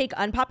hot take,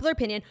 unpopular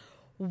opinion.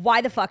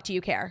 Why the fuck do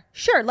you care?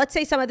 Sure, let's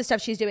say some of the stuff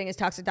she's doing is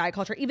toxic diet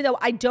culture, even though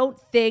I don't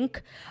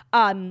think,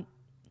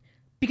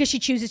 because she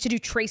chooses to do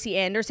Tracy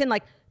Anderson,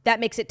 like, that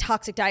makes it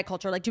toxic diet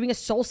culture. Like, doing a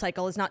Soul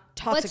Cycle is not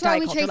toxic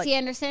diet culture. What's wrong with Tracy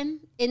Anderson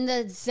in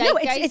the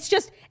zeitgeist? No,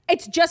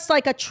 it's just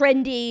like a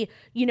trendy,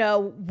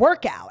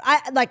 workout.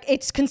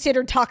 It's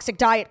considered toxic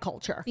diet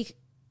culture.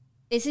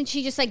 Isn't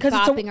she just like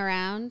bopping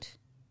around?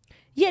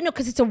 Yeah, no,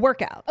 because it's a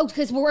workout. Oh,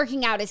 because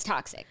working out is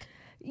toxic.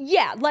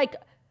 Yeah, like,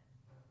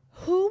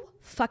 who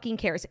fucking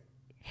cares?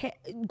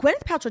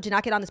 Gwyneth Paltrow did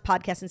not get on this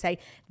podcast and say,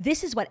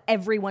 this is what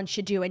everyone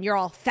should do, and you're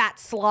all fat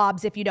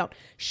slobs if you don't.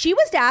 She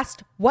was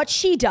asked what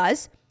she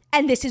does,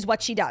 and this is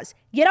what she does.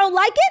 You don't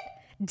like it?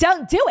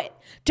 Don't do it.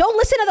 Don't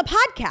listen to the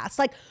podcast.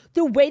 Like,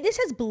 the way this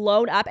has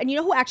blown up, and you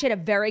know who actually had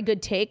a very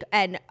good take,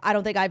 and I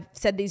don't think I've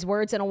said these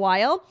words in a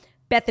while?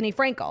 Bethany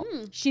Frankel.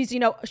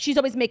 She's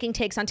always making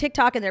takes on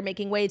TikTok, and they're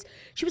making waves.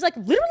 She was like,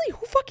 literally,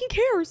 who fucking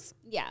cares?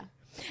 Yeah.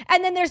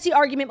 And then there's the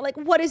argument, like,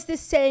 what is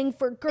this saying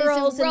for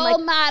girls? It's a role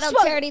model,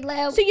 Charity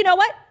Lou. So you know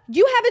what?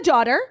 You have a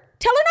daughter.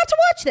 Tell her not to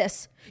watch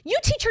this. You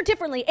teach her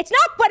differently. It's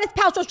not Gwyneth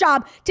Paltrow's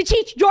job to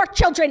teach your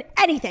children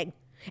anything.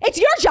 It's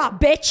your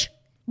job, bitch.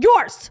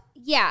 Yours.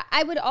 Yeah,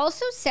 I would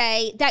also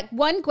say that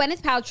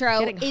Gwyneth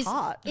Paltrow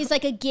is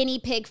like a guinea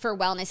pig for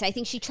wellness. I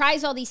think she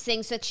tries all these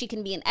things so that she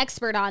can be an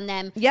expert on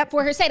them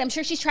for her site. I'm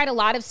sure she's tried a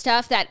lot of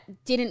stuff that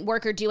didn't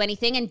work or do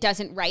anything and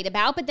doesn't write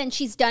about, but then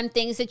she's done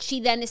things that she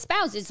then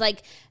espouses,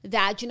 like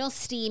vaginal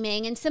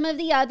steaming and some of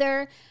the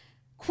other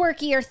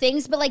quirkier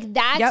things, but like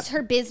that's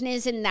her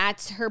business and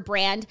that's her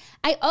brand.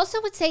 I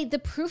also would say the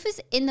proof is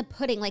in the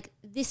pudding. Like,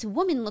 this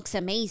woman looks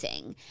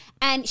amazing,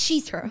 and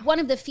she's one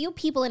of the few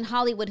people in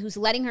Hollywood who's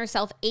letting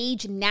herself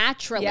age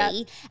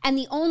naturally. And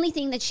the only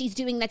thing that she's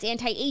doing that's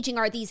anti-aging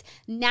are these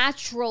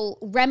natural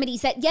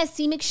remedies that, yes,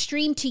 seem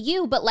extreme to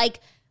you, but like,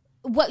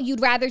 what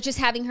you'd rather just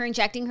having her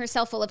injecting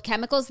herself full of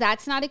chemicals,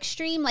 that's not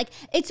extreme. Like,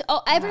 it's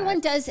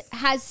everyone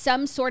has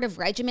some sort of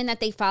regimen that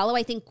they follow.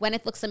 I think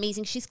Gwyneth looks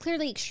amazing. She's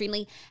clearly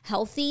extremely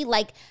healthy.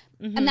 Like,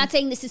 I'm not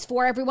saying this is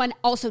for everyone.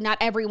 Also, not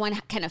everyone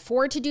can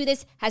afford to do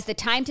this, has the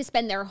time to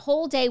spend their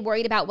whole day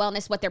worried about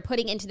wellness, what they're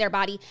putting into their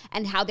body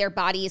and how their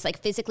body is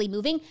like physically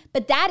moving.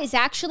 But that is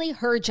actually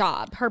her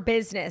job. Her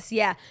business.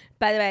 Yeah.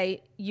 By the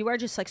way, you are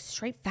just like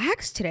straight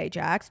facts today,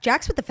 Jax.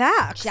 Jax with the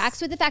facts. Jax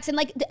with the facts. And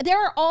like,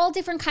 there are all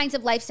different kinds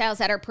of lifestyles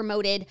that are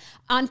promoted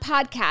on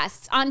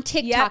podcasts, on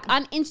TikTok,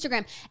 on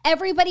Instagram.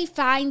 Everybody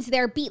finds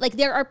their beat. Like,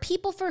 there are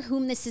people for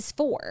whom this is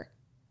for.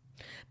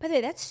 By the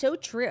way, that's so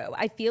true.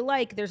 I feel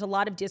like there's a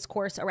lot of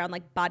discourse around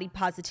like body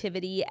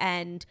positivity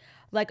and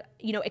like,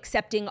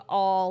 accepting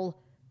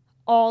all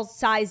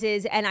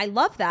sizes. And I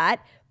love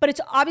that, but it's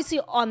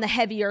obviously on the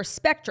heavier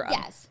spectrum.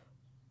 Yes.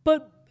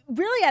 But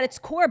really at its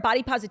core,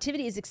 body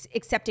positivity is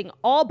accepting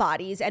all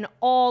bodies and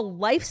all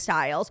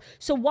lifestyles.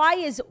 So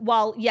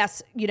while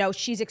yes,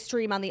 she's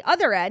extreme on the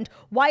other end,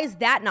 why is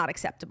that not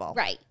acceptable?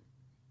 Right.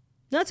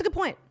 No, that's a good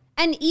point.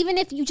 And even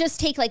if you just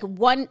take like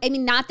one, I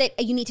mean, not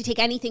that you need to take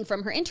anything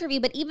from her interview,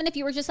 but even if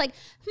you were just like,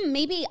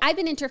 maybe I've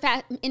been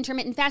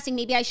intermittent fasting,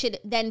 maybe I should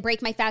then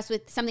break my fast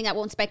with something that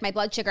won't spike my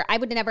blood sugar. I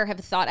would never have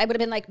thought. I would have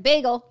been like,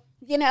 bagel,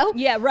 you know?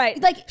 Yeah,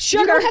 right. Like,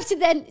 sugar. You don't have to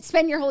then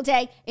spend your whole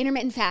day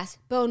intermittent fast,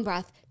 bone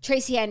broth,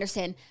 Tracy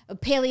Anderson, a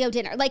paleo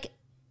dinner. Like,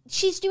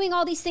 she's doing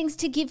all these things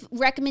to give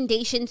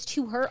recommendations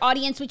to her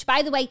audience, which,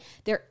 by the way,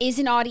 there is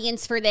an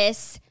audience for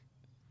this.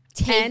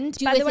 Do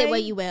with it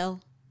what you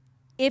will.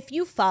 If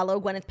you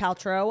follow Gwyneth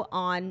Paltrow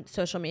on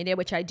social media,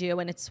 which I do,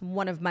 and it's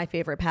one of my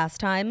favorite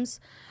pastimes,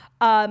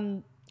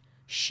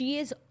 she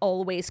is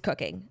always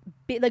cooking.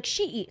 Like,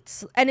 she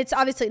eats, and it's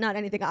obviously not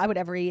anything I would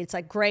ever eat. It's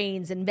like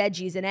grains and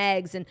veggies and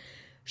eggs, and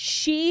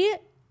she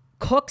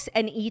cooks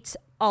and eats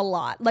a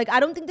lot. Like, I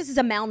don't think this is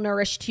a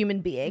malnourished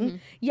human being. Mm-hmm.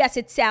 Yes,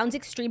 it sounds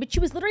extreme, but she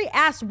was literally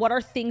asked, what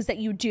are things that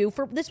you do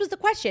for, this was the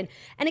question.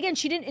 And again,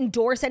 she didn't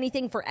endorse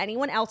anything for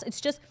anyone else.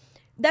 It's just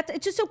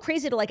so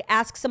crazy to like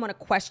ask someone a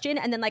question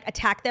and then like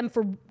attack them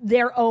for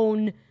their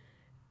own,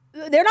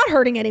 they're not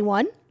hurting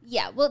anyone.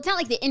 Yeah. Well, it's not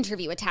like the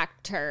interview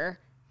attacked her.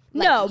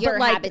 Like, no, your but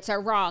like, habits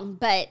are wrong,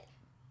 but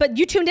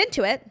you tuned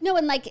into it. No.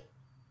 And like,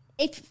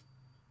 if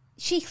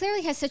she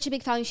clearly has such a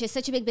big following, she has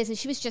such a big business.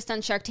 She was just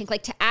on Shark Tank,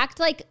 like to act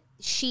like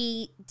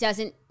she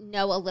doesn't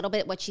know a little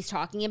bit what she's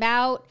talking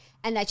about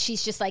and that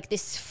she's just like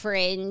this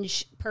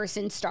fringe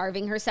person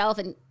starving herself.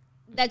 And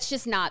that's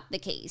just not the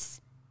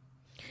case.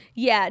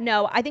 Yeah,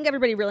 no, I think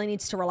everybody really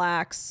needs to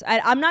relax.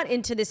 I'm not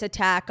into this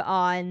attack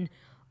on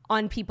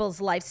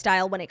people's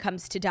lifestyle when it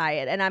comes to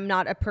diet. And I'm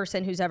not a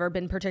person who's ever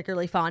been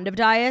particularly fond of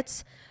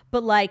diets,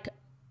 but like,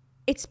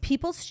 it's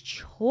people's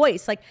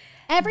choice. Like,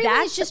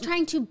 everyone is just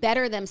trying to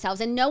better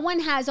themselves, and no one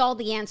has all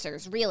the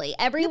answers, really.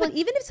 Everyone, but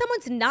even if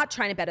someone's not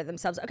trying to better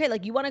themselves, okay,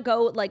 like you want to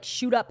go like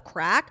shoot up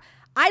crack,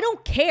 I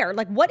don't care.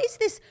 Like, what is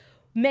this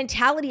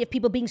mentality of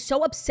people being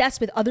so obsessed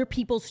with other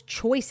people's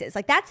choices?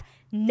 Like, that's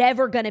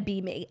never gonna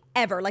be me,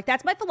 ever. Like,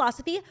 that's my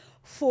philosophy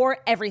for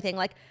everything.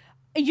 Like,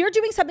 you're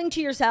doing something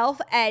to yourself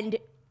and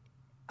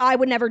I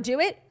would never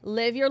do it.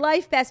 Live your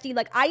life, bestie.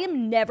 Like, I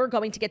am never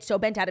going to get so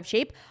bent out of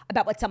shape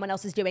about what someone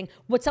else is doing,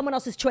 what someone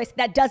else's choice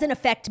that doesn't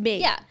affect me.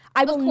 Yeah,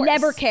 I will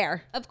never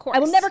care. Of course. I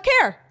will never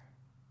care.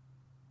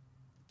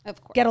 Of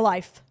course. Get a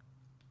life.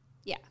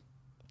 Yeah.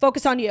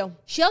 Focus on you.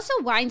 She also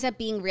winds up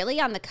being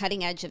really on the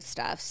cutting edge of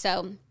stuff.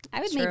 So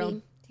I would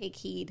maybe take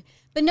heed.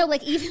 But no,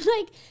 like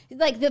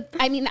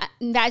even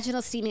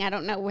vaginal steaming, I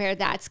don't know where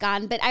that's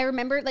gone. But I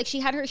remember like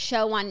she had her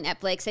show on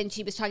Netflix and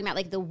she was talking about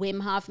like the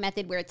Wim Hof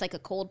method where it's like a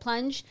cold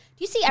plunge. Do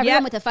you see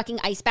everyone with a fucking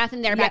ice bath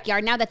in their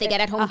backyard now that they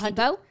get at Home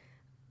Depot?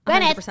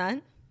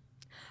 100%.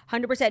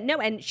 100%. No,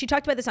 and she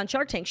talked about this on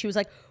Shark Tank. She was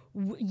like,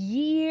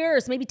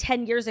 years, maybe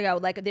 10 years ago,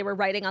 like they were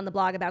writing on the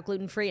blog about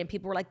gluten-free and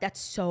people were like, that's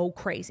so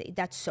crazy.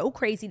 That's so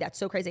crazy. That's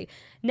so crazy.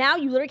 Now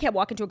you literally can't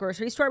walk into a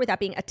grocery store without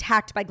being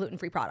attacked by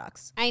gluten-free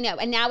products. I know.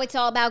 And now it's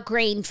all about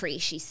grain-free,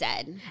 she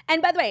said.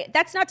 And by the way,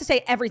 that's not to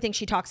say everything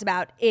she talks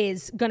about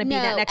is going to be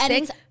that next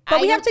thing, but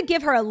we have to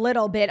give her a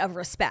little bit of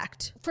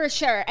respect. For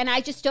sure. And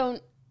I just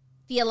don't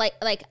feel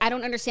like I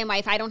don't understand why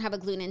if I don't have a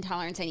gluten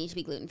intolerance, I need to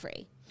be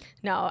gluten-free.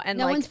 No, and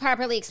no one's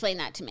properly explained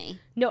that to me.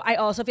 No, I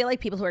also feel like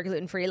people who are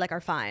gluten-free like are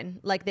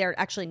fine. Like they're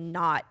actually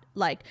not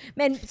like,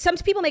 man, some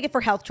people make it for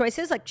health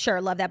choices. Like,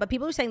 sure, love that. But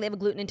people who are saying they have a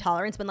gluten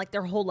intolerance when like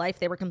their whole life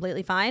they were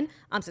completely fine,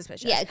 I'm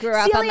suspicious. Yeah, grew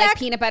up on like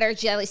peanut butter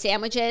jelly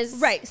sandwiches.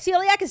 Right.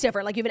 Celiac is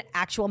different. Like you have an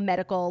actual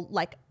medical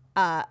like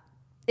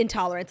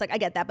intolerance. Like I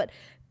get that. But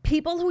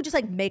people who just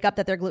like make up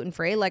that they're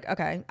gluten-free, like,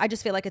 okay, I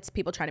just feel like it's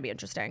people trying to be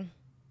interesting.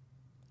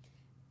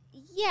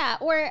 Yeah,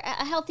 or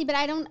healthy, but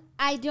I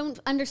don't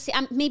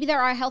understand. Maybe there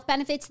are health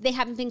benefits. They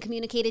haven't been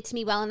communicated to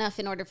me well enough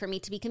in order for me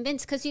to be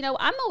convinced. Because, you know,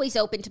 I'm always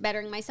open to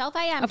bettering myself.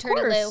 I am, of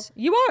Turtle Lou. Course,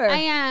 you are. I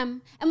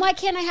am. And why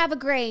can't I have a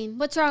grain?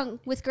 What's wrong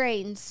with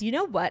grains? You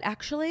know what,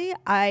 actually?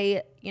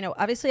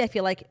 Obviously I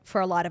feel like for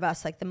a lot of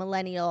us, like the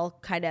millennial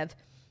kind of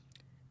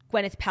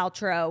Gwyneth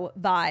Paltrow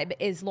vibe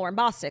is Lauren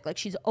Bostic. Like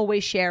she's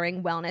always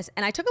sharing wellness.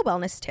 And I took a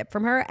wellness tip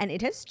from her and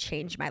it has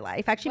changed my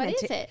life. Actually,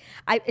 what is it?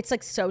 It's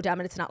like so dumb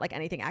and it's not like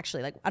anything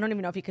actually. Like I don't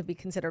even know if it could be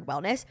considered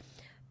wellness.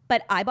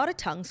 But I bought a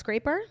tongue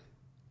scraper.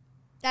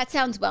 That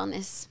sounds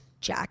wellness.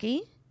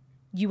 Jackie,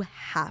 you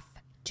have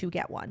to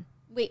get one.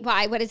 Wait,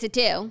 why? What does it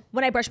do?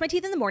 When I brush my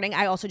teeth in the morning,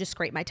 I also just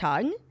scrape my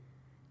tongue.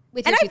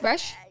 With your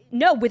toothbrush?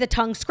 No, with a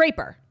tongue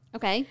scraper.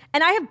 Okay.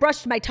 And I have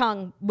brushed my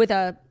tongue with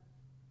a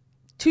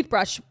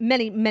toothbrush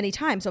many, many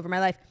times over my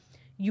life.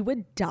 You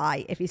would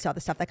die if you saw the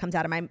stuff that comes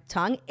out of my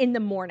tongue in the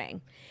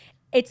morning.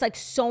 It's like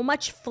so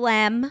much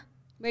phlegm.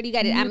 Where do you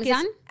get it?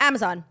 Amazon?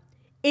 Amazon.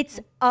 It's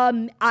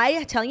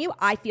I telling you,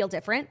 I feel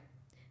different.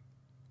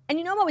 And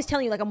you know I'm always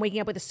telling you like I'm waking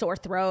up with a sore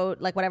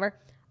throat, like whatever.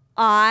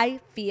 I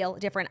feel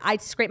different. I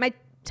scrape my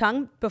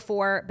tongue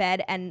before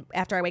bed and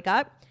after I wake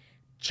up.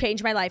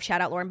 Changed my life. Shout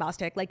out Lauren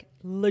Bostic. Like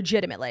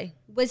legitimately.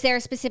 Was there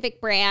a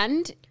specific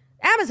brand?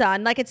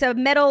 Amazon. Like it's a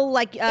metal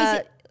like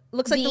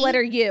looks like the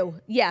letter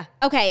U. Yeah.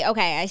 Okay,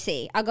 I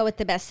see. I'll go with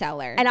the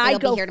bestseller. And I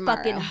go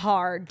fucking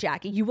hard,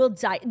 Jackie. You will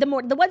die. The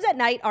ones at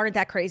night aren't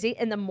that crazy.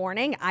 In the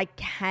morning, I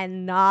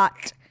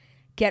cannot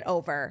get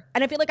over.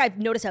 And I feel like I've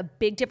noticed a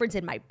big difference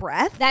in my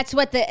breath. That's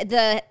what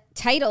the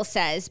title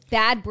says.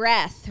 Bad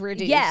breath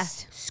reduced. Yeah.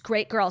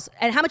 Great girls.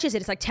 And how much is it?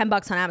 It's like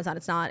 $10 on Amazon.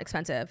 It's not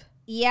expensive.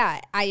 Yeah,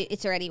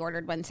 it's already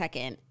ordered. 1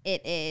 second.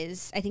 It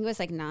is, I think it was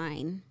like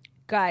 $9.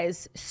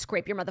 Guys,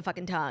 scrape your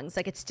motherfucking tongues.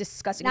 Like, it's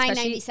disgusting.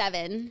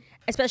 $9.97.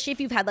 Especially if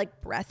you've had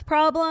like breath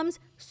problems,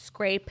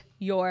 scrape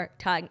your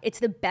tongue. It's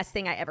the best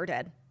thing I ever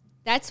did.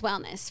 That's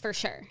wellness for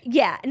sure.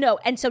 Yeah, no.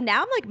 And so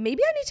now I'm like,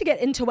 maybe I need to get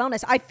into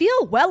wellness. I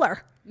feel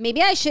weller.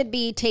 Maybe I should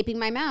be taping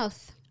my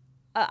mouth.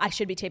 I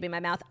should be taping my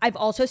mouth. I've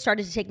also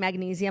started to take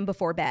magnesium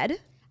before bed.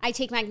 I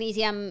take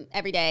magnesium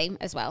every day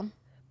as well.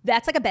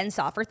 That's like a Ben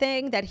Soffer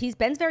thing that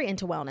Ben's very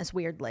into wellness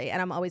weirdly.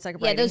 And I'm always like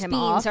writing those him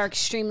beans off. are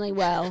extremely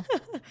well.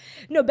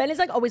 No, Ben is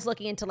like always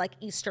looking into like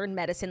Eastern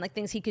medicine, like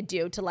things he could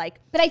do to like.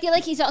 But I feel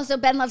like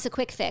Ben loves a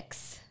quick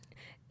fix.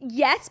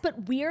 Yes,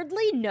 but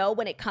weirdly no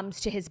when it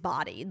comes to his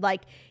body.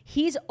 Like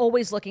he's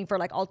always looking for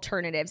like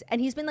alternatives. And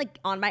he's been like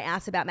on my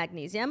ass about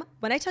magnesium.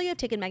 When I tell you I've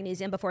taken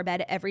magnesium before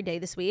bed every day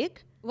this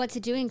week. What's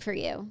it doing for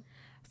you?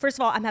 First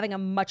of all, I'm having a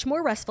much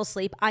more restful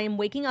sleep. I am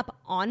waking up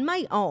on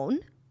my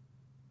own.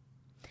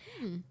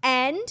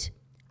 And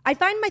I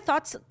find my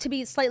thoughts to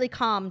be slightly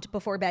calmed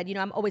before bed. You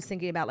know, I'm always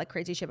thinking about like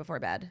crazy shit before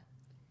bed.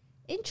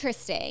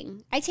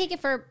 Interesting. I take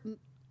it for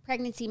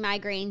pregnancy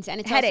migraines,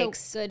 and it's Headaches.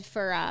 also good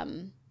for,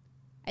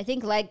 I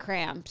think, leg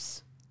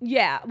cramps.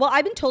 Yeah. Well,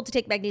 I've been told to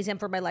take magnesium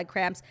for my leg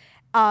cramps.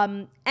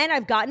 And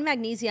I've gotten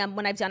magnesium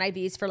when I've done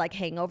IVs for like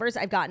hangovers.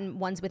 I've gotten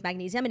ones with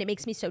magnesium and it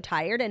makes me so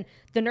tired. And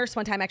the nurse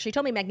one time actually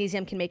told me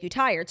magnesium can make you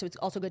tired. So it's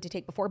also good to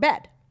take before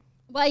bed.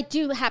 Well, I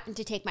do happen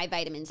to take my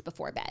vitamins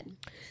before bed.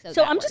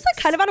 So I'm just like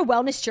kind of on a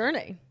wellness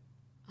journey.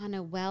 On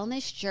a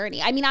wellness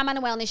journey. I mean, I'm on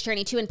a wellness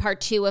journey too. In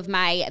part 2 of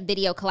my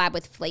video collab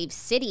with Flav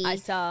City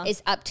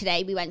is up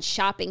today. We went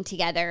shopping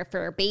together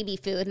for baby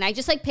food, and I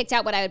just like picked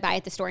out what I would buy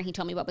at the store, and he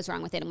told me what was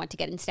wrong with it and what to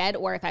get instead,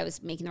 or if I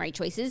was making the right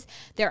choices.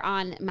 They're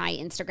on my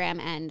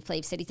Instagram and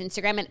Flav City's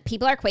Instagram, and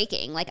people are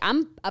quaking. Like,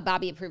 I'm a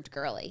Bobby approved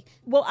girly.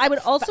 Well, I would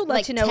also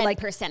love to know 10% like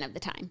 10% of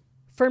the time.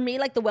 For me,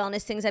 like the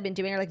wellness things I've been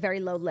doing are like very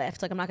low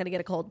lift. Like I'm not going to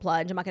get a cold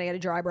plunge. I'm not going to get a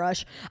dry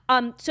brush.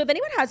 So if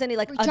anyone has any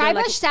like dry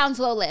brush sounds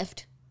low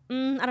lift.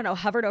 I don't know,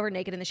 hovered over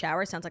naked in the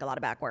shower sounds like a lot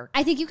of back work.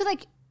 I think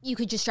you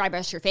could just dry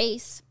brush your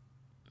face.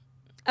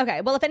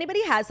 Okay, well, if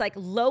anybody has like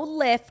low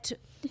lift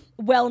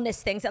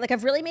wellness things that like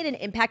have really made an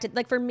impact,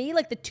 like for me,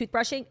 like the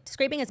toothbrushing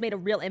scraping has made a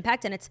real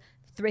impact, and it's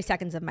 3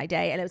 seconds of my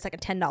day, and it was like a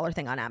 $10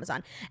 thing on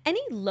Amazon.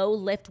 Any low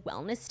lift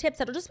wellness tips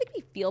that'll just make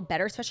me feel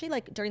better, especially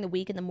like during the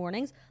week in the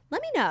mornings,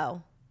 let me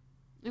know.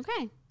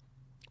 Okay.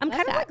 I'm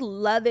kind of like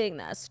loving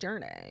this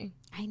journey.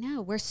 I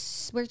know. We're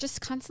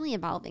just constantly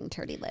evolving,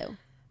 Turdy Lou.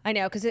 I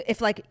know, because if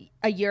like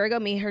a year ago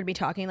me heard me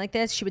talking like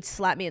this, she would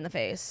slap me in the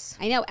face.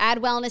 I know. Add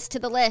wellness to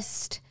the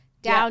list.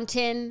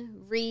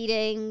 Downton,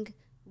 reading,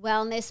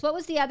 wellness. What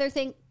was the other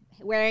thing?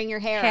 Wearing your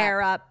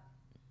hair up.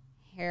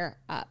 Hair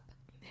up.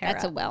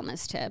 That's a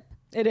wellness tip.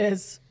 It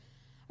is.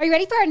 Are you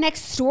ready for our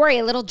next story?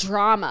 A little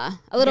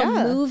drama, a little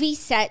movie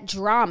set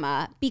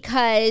drama,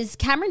 because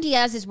Cameron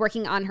Diaz is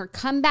working on her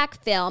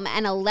comeback film,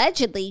 and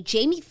allegedly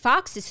Jamie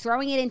Foxx is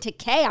throwing it into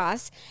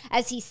chaos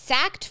as he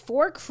sacked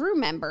 4 crew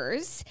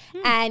members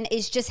and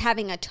is just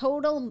having a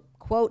total,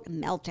 quote,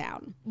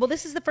 meltdown. Well,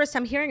 this is the first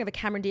time hearing of a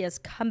Cameron Diaz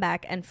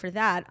comeback, and for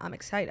that, I'm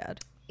excited.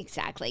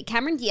 Exactly.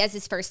 Cameron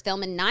Diaz's first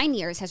film in 9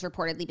 years has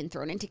reportedly been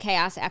thrown into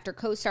chaos after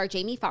co-star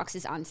Jamie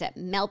Foxx's on-set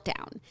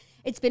meltdown.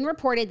 It's been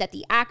reported that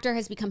the actor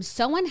has become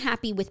so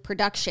unhappy with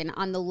production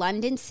on the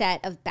London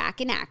set of Back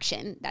in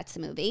Action, that's the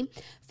movie,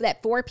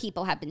 that 4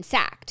 people have been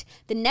sacked.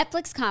 The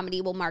Netflix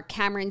comedy will mark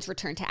Cameron's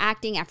return to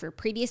acting after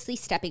previously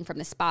stepping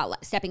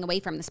away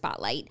from the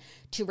spotlight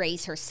to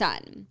raise her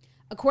son.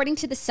 According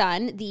to The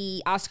Sun,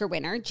 the Oscar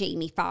winner,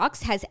 Jamie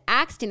Foxx, has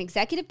axed an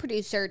executive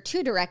producer,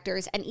 2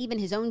 directors, and even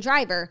his own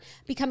driver,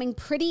 becoming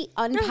pretty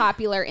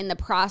unpopular in the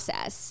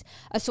process.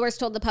 A source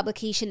told the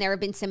publication there have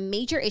been some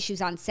major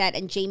issues on set,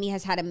 and Jamie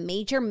has had a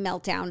major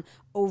meltdown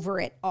over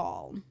it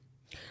all.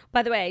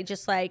 By the way,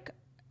 just like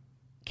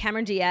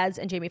Cameron Diaz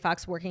and Jamie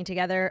Foxx working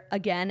together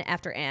again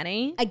after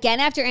Annie. Again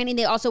after Annie,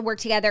 they also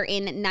worked together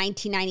in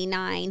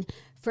 1999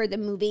 for the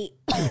movie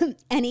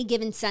Any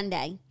Given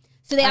Sunday.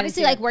 So they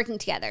obviously like working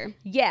together.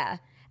 Yeah.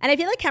 And I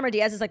feel like Cameron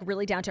Diaz is like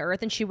really down to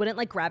earth, and she wouldn't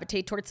like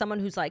gravitate towards someone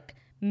who's like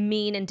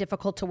mean and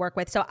difficult to work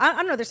with. So I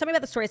don't know. There's something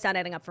about the story that's not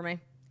adding up for me.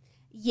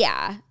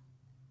 Yeah.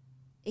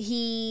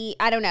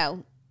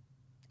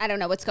 I don't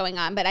know what's going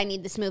on, but I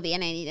need this movie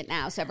and I need it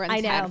now. So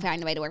everyone's had to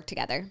find a way to work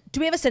together. Do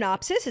we have a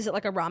synopsis? Is it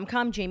like a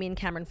rom-com? Jamie and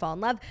Cameron fall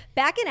in love.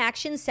 Back in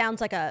Action sounds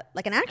like an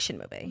action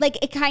movie.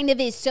 Like it kind of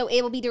is. So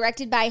it will be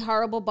directed by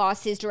Horrible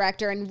Bosses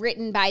director and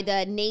written by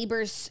the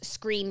Neighbours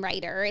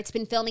screenwriter. It's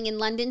been filming in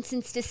London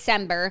since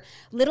December.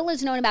 Little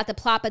is known about the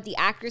plot, but the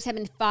actors have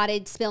been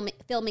spotted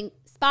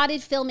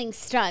filming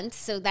stunts,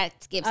 so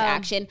that gives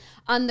action,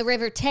 on the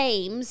River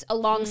Thames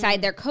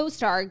alongside their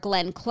co-star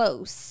Glenn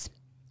Close.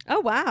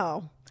 Oh,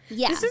 wow.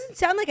 Yeah. This doesn't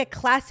sound like a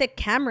classic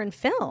Cameron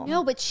film.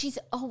 No, but she's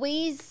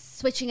always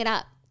switching it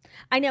up.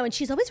 I know, and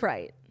she's always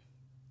right.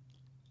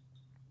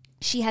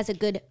 She has a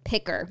good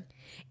picker.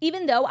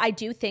 Even though I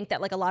do think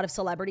that like a lot of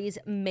celebrities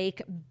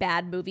make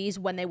bad movies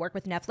when they work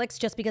with Netflix,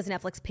 just because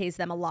Netflix pays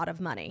them a lot of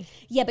money.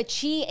 Yeah, but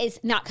she is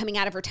not coming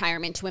out of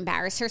retirement to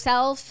embarrass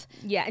herself.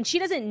 Yeah, and she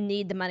doesn't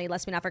need the money.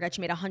 Let's not forget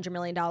she made $100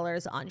 million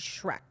on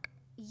Shrek.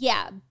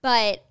 Yeah,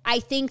 but I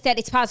think that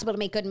it's possible to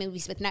make good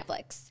movies with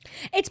Netflix.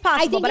 It's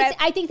possible,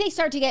 I think they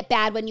start to get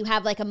bad when you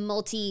have like a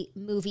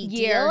multi-movie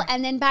deal,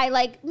 and then by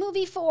like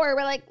movie 4,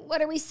 we're like,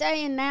 what are we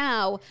saying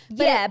now?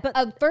 But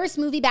a first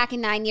movie back in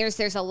 9 years,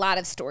 there's a lot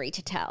of story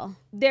to tell.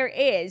 There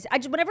is.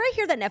 Whenever I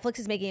hear that Netflix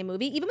is making a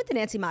movie, even with the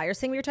Nancy Meyers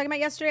thing we were talking about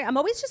yesterday, I'm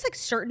always just like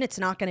certain it's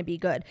not going to be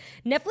good.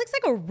 Netflix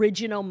like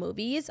original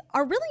movies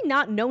are really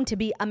not known to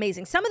be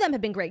amazing. Some of them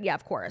have been great, yeah,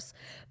 of course,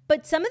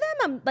 but some of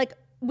them like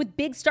with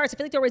big stars, I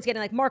feel like they're always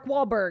getting like Mark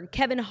Wahlberg,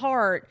 Kevin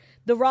Hart,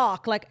 The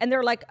Rock, like, and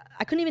they're like,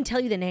 I couldn't even tell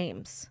you the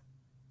names.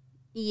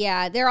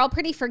 Yeah, they're all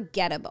pretty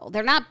forgettable.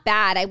 They're not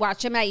bad. I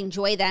watch them, I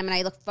enjoy them, and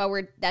I look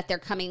forward that they're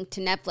coming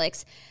to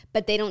Netflix,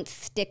 but they don't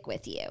stick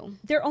with you.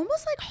 They're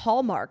almost like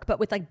Hallmark, but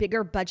with like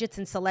bigger budgets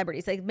and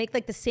celebrities. They make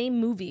like the same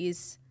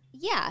movies.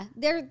 Yeah,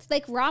 they're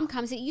like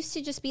rom-coms. It used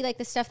to just be like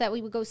the stuff that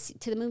we would go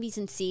to the movies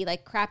and see,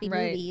 like crappy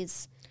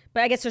movies.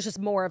 But I guess there's just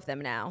more of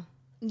them now.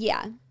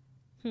 Yeah.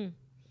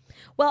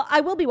 Well, I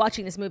will be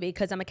watching this movie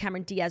because I'm a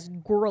Cameron Diaz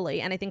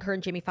girly, and I think her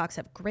and Jamie Foxx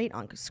have great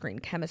on-screen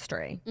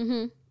chemistry.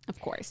 Mm-hmm. Of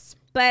course.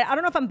 But I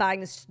don't know if I'm buying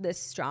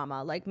this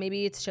drama. Like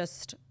maybe it's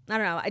just, I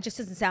don't know. It just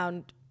doesn't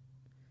sound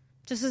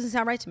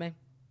right to me.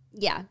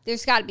 Yeah,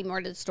 there's got to be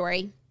more to the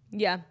story.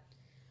 Yeah.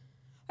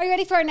 Are you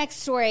ready for our next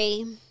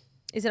story?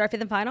 Is it our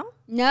fifth and final?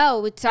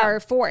 No, it's our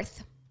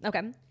fourth.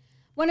 Okay.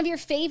 One of your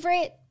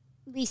favorite,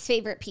 least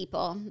favorite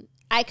people.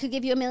 I could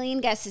give you a million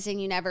guesses and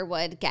you never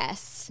would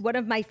guess. One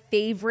of my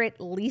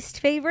favorite, least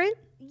favorite?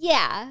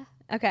 Yeah.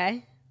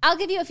 Okay. I'll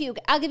give you a few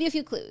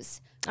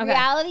clues. Okay.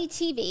 Reality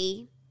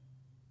TV,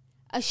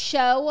 a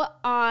show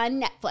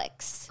on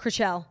Netflix.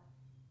 Chrishell.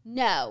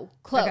 No,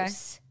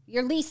 close. Okay.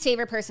 Your least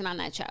favorite person on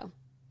that show.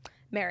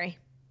 Mary.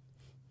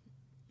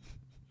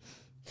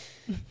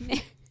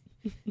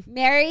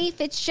 Mary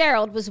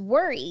Fitzgerald was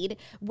worried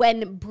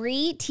when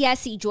Brie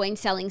Tiesi joined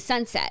Selling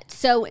Sunset.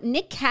 So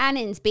Nick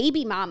Cannon's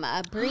baby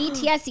mama, Brie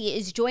Tiesi,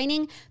 is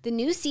joining the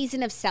new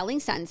season of Selling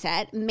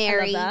Sunset.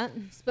 Mary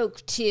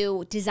spoke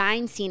to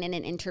Design Scene in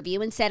an interview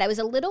and said, I was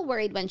a little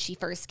worried when she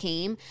first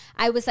came.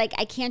 I was like,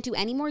 I can't do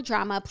any more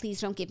drama.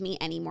 Please don't give me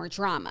any more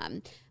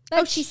drama.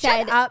 But she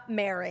said, shut up,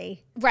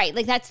 Mary. Right.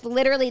 Like that's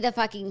literally the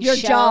fucking your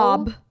show.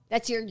 Job.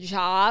 That's your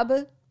job.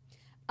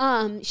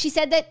 She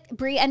said that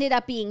Brie ended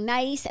up being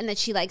nice and that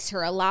she likes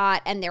her a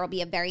lot, and there will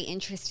be a very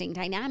interesting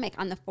dynamic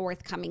on the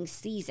forthcoming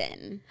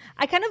season.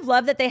 I kind of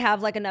love that they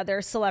have like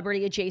another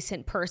celebrity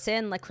adjacent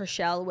person, like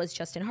Chrishell was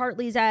Justin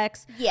Hartley's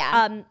ex.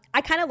 Yeah. I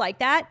kind of like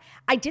that.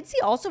 I did see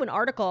also an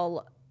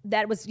article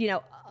that was,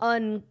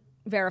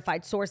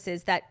 unverified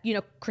sources that,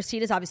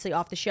 Christina's obviously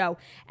off the show,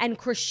 and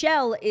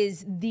Chrishell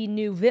is the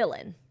new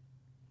villain.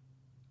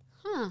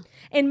 Huh.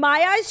 In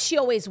my eyes, she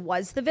always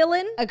was the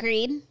villain.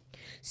 Agreed.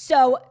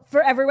 So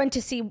for everyone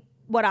to see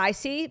what I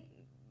see,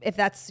 if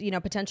that's,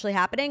 potentially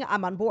happening,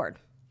 I'm on board.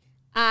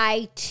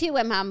 I, too,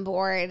 am on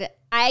board.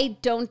 I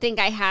don't think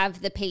I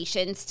have the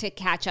patience to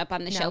catch up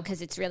on the show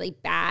because it's really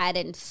bad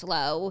and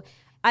slow.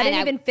 I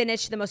didn't even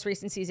finish the most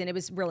recent season. It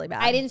was really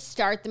bad. I didn't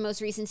start the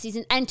most recent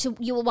season. And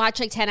you will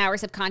watch like 10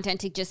 hours of content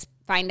to just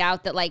find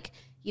out that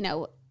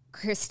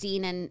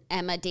Christine and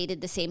Emma dated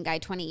the same guy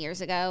 20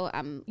 years ago.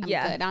 I'm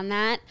good on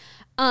that.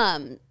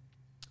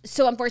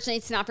 So unfortunately,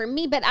 it's not for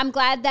me, but I'm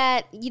glad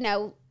that,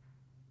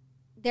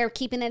 they're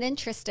keeping it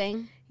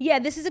interesting. Yeah,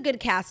 this is a good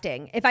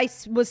casting. If I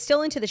was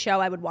still into the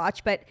show, I would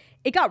watch, but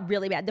it got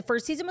really bad. The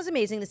first season was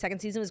amazing. The second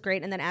season was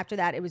great. And then after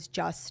that, it was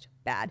just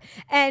bad.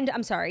 And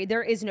I'm sorry,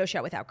 there is no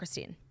show without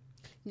Christine.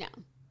 No.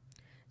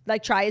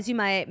 Like, try as you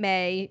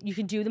may, you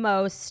can do the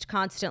most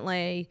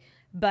constantly,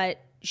 but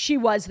she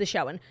was the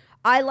show. And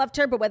I loved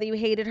her, but whether you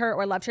hated her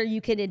or loved her, you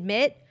can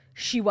admit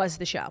she was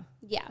the show.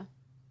 Yeah.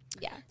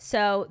 Yeah.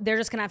 So they're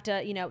just going to have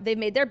to, they've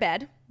made their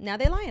bed. Now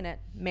they lie in it.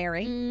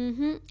 Mary.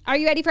 Mm-hmm. Are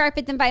you ready for our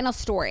fifth and final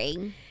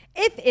story?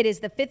 If it is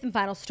the fifth and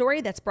final story,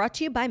 that's brought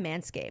to you by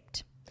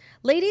Manscaped.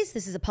 Ladies,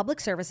 this is a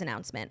public service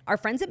announcement. Our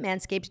friends at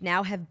Manscaped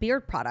now have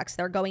beard products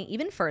that are going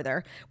even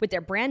further with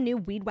their brand new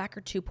Weed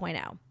Whacker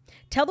 2.0.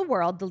 Tell the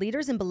world the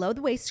leaders in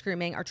below-the-waist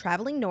grooming are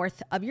traveling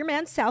north of your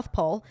man's South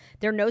Pole.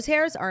 Their nose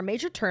hairs are a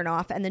major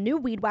turnoff, and the new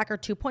Weed Whacker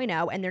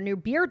 2.0 and their new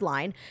beard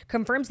line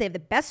confirms they have the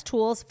best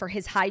tools for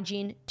his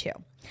hygiene, too.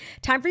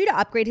 Time for you to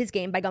upgrade his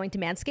game by going to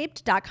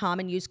manscaped.com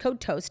and use code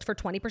TOAST for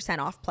 20%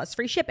 off plus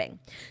free shipping.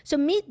 So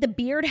meet the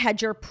Beard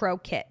Hedger Pro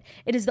Kit.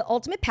 It is the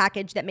ultimate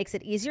package that makes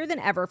it easier than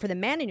ever for the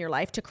man in your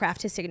life to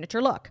craft his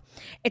signature look.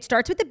 It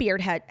starts with the Beard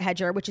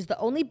Hedger, which is the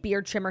only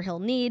beard trimmer he'll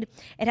need.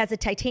 It has a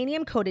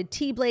titanium-coated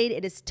T-blade.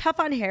 It is tough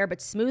on hair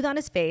but smooth on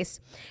his face.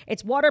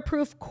 It's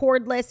waterproof,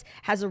 cordless,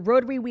 has a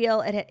rotary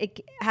wheel.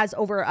 It has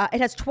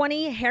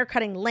 20 hair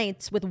cutting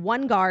lengths with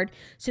one guard,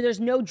 so there's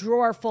no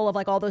drawer full of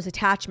like all those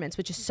attachments,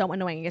 which is so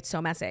annoying. It gets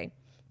so messy.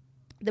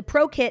 The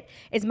Pro Kit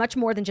is much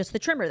more than just the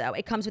trimmer, though.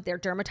 It comes with their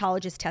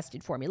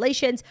dermatologist-tested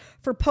formulations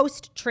for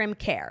post-trim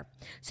care.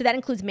 So that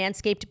includes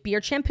Manscaped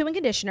Beard Shampoo and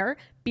Conditioner,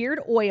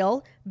 Beard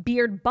Oil,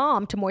 Beard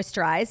Balm to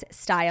moisturize,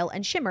 style,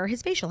 and shimmer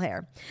his facial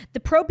hair. The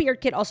Pro Beard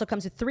Kit also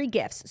comes with 3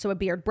 gifts, so a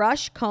beard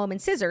brush, comb,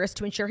 and scissors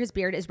to ensure his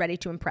beard is ready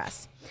to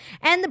impress.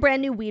 And the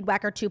brand new Weed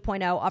Whacker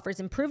 2.0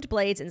 offers improved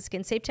blades and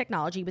skin-safe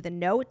technology with a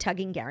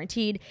no-tugging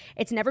guaranteed.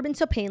 It's never been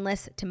so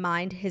painless to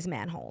mind his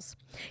manholes.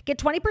 Get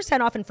 20%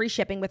 off and free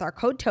shipping with our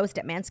code TOAST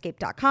at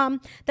manscaped.com.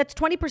 That's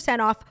 20%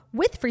 off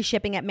with free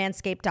shipping at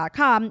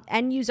manscaped.com,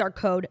 and use our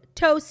code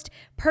TOAST.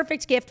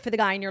 Perfect gift for the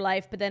guy in your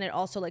life, but then it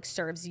also like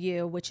serves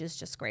you, which is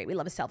just great. We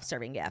love a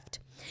self-serving gift.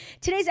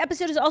 Today's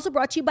episode is also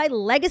brought to you by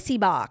Legacy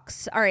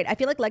Box. All right, I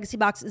feel like Legacy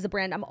Box is a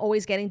brand I'm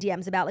always getting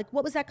DMs about. Like,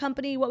 what was that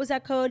company? What was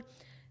that code?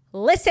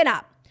 Listen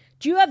up.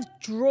 Do you have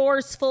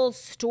drawers full,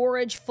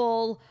 storage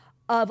full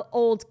of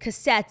old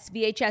cassettes,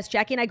 VHS?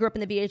 Jackie and I grew up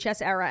in the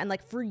VHS era, and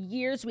like for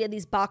years we had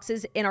these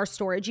boxes in our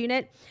storage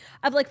unit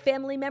of like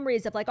family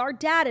memories of like our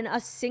dad and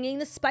us singing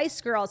the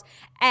Spice Girls.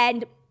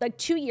 And like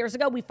 2 years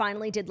ago, we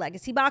finally did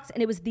Legacy Box,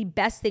 and it was the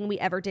best thing we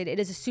ever did. It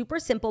is a super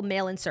simple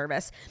mail-in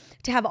service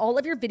to have all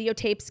of your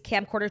videotapes,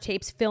 camcorder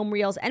tapes, film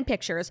reels, and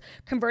pictures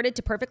converted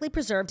to perfectly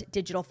preserved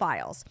digital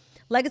files.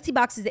 Legacy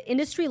Box is the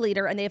industry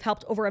leader, and they have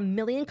helped over 1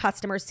 million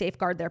customers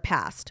safeguard their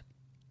past.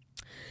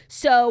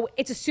 So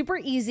it's a super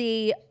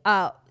easy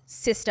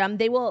system.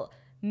 They will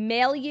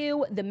mail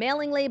you the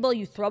mailing label.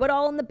 You throw it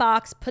all in the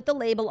box, put the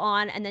label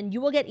on, and then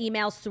you will get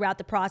emails throughout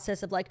the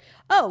process of like,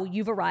 oh,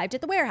 you've arrived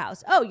at the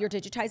warehouse. Oh, your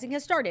digitizing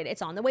has started.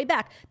 It's on the way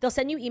back. They'll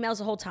send you emails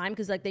the whole time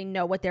because like they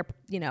know what they're,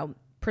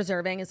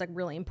 preserving is like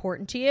really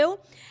important to you.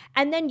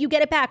 And then you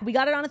get it back. We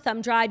got it on a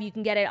thumb drive. You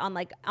can get it on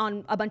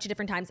a bunch of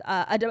different times,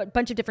 a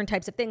bunch of different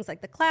types of things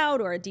like the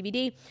cloud or a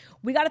DVD.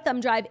 We got a thumb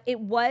drive.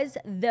 It was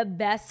the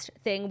best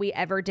thing we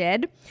ever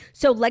did.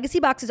 So Legacy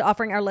Box is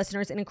offering our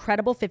listeners an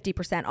incredible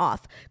 50%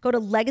 off. Go to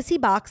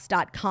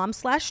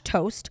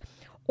legacybox.com/toast.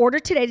 Order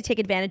today to take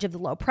advantage of the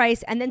low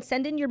price, and then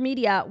send in your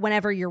media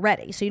whenever you're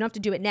ready. So you don't have to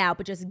do it now,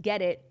 but just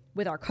get it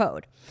with our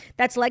code.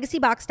 That's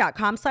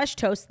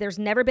legacybox.com/toast. There's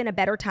never been a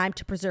better time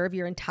to preserve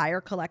your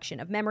entire collection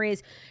of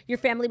memories. Your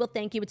family will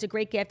thank you. It's a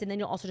great gift. And then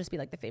you'll also just be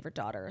like the favorite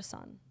daughter or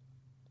son.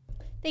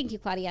 Thank you,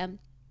 Claudia.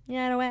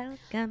 You're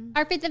welcome.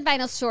 Our fifth and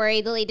final story,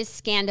 the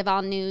latest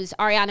Scandival news.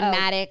 Ariana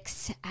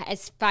Madix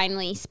has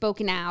finally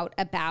spoken out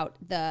about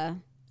the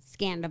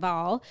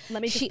Scandival.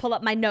 Let me just pull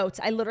up my notes.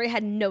 I literally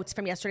had notes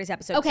from yesterday's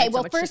episode. Okay,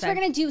 well, first we're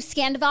going to do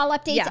Scandival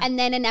updates and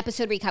then an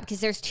episode recap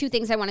because there's 2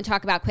 things I want to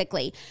talk about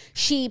quickly.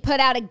 She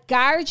put out a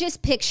gorgeous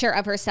picture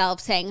of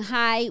herself saying,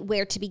 "Hi,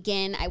 where to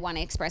begin? I want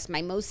to express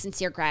my most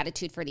sincere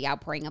gratitude for the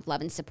outpouring of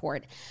love and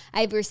support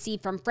I've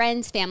received from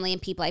friends, family,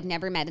 and people I've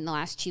never met in the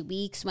last 2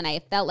 weeks. When I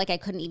have felt like I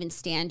couldn't even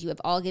stand, you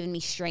have all given me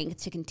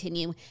strength to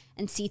continue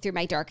and see through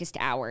my darkest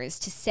hours.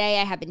 To say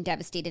I have been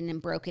devastated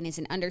and broken is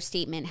an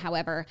understatement.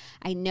 However,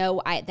 I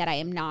know that I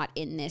am not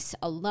in this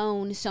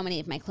alone. So many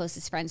of my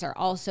closest friends are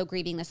also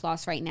grieving this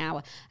loss right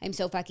now. I'm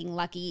so fucking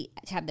lucky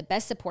to have the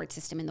best support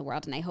system in the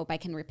world, and I hope I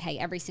can repay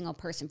every single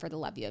person for the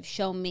love you have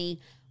shown me.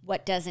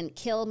 What doesn't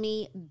kill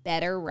me,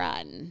 better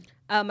run."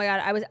 Oh my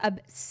God, I was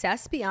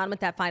obsessed beyond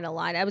with that final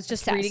line. I was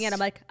just reading it.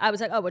 I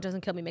was like, oh, what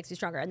doesn't kill me makes you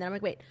stronger. And then I'm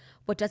like, wait,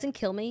 what doesn't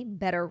kill me,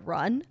 better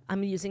run?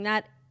 I'm using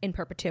that in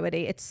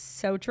perpetuity. It's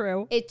so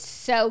true. It's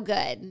so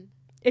good.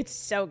 It's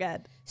so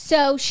good.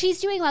 So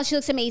she's doing well. She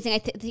looks amazing. I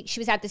think she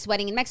was at this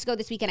wedding in Mexico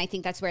this weekend. I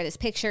think that's where this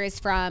picture is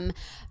from.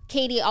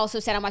 Katie also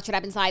said on Watch What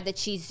Happens Live that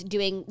she's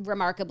doing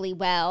remarkably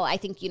well. I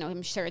think,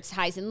 I'm sure it's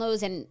highs and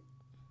lows, and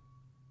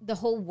the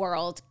whole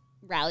world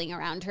rallying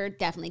around her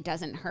definitely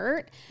doesn't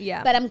hurt.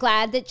 Yeah. But I'm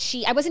glad that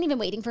I wasn't even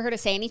waiting for her to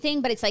say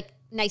anything, but it's like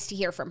nice to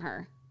hear from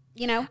her.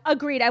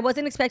 Agreed. I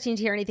wasn't expecting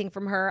to hear anything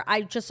from her.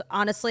 I just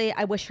honestly,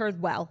 I wish her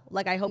well.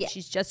 Like, I hope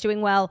she's just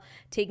doing well,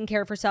 taking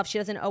care of herself. She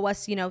doesn't owe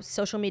us,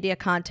 social media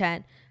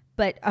content,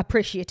 but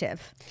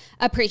appreciative.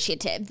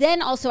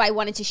 Then also I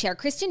wanted to share,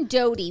 Kristen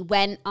Doute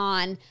went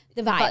on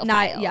the Viall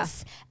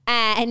Files.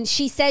 And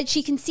she said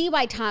she can see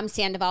why Tom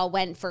Sandoval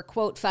went for,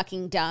 quote,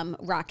 fucking dumb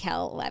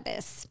Raquel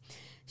Leviss.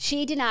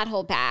 She did not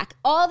hold back.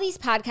 All these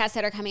podcasts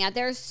that are coming out,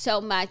 there's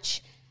so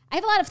much. I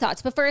have a lot of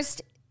thoughts, but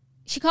first,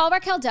 she called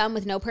Raquel dumb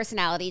with no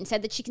personality and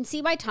said that she can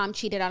see why Tom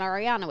cheated on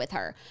Ariana with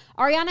her.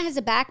 Ariana has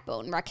a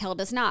backbone. Raquel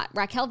does not.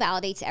 Raquel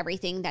validates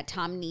everything that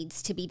Tom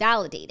needs to be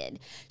validated.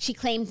 She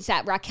claims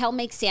that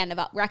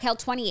Raquel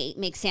 28,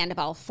 makes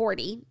Sandoval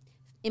 40,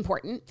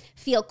 important,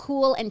 feel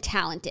cool and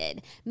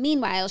talented.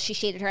 Meanwhile, she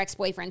shaded her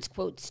ex-boyfriend's,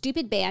 quote,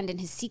 stupid band and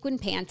his sequin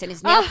pants and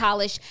his nail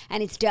polish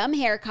and his dumb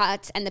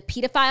haircuts and the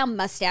pedophile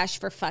mustache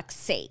for fuck's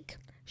sake.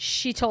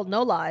 She told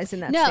no lies in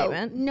that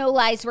statement. No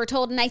lies were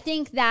told. And I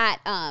think that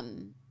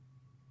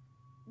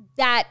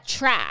that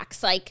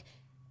tracks. Like,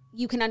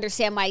 you can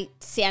understand why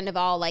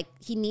Sandoval, like,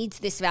 he needs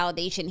this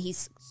validation.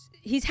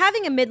 he's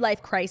having a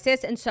midlife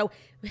crisis, and so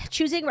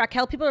choosing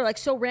Raquel, people are like,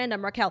 so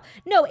random, Raquel.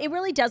 No, it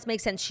really does make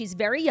sense. She's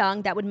very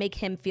young. That would make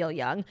him feel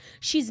young.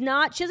 She doesn't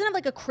have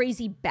like a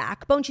crazy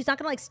backbone. She's not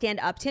gonna like stand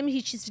up to him.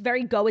 She's just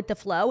very go with the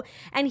flow,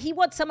 and he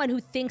wants someone who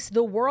thinks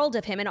the world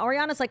of him. And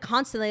Ariana's like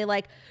constantly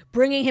like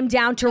bringing him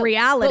down to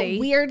reality.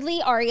 But weirdly,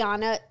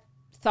 Ariana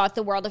thought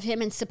the world of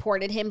him and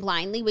supported him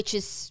blindly, which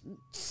is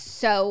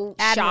so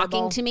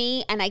shocking to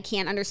me, and I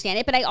can't understand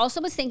it. But I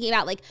also was thinking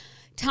about like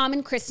Tom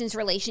and Kristen's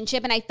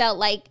relationship, and I felt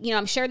like, you know,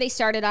 I'm sure they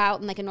started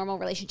out in like a normal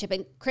relationship,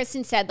 and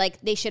Kristen said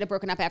like they should have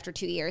broken up after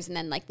 2 years, and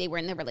then like they were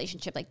in the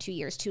relationship like 2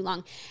 years too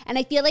long. And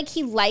I feel like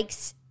he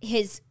likes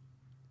his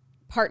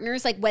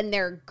partners like when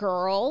they're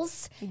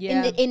girls,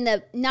 in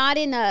the not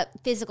in a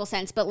physical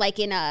sense, but like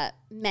in a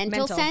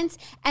mental sense,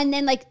 and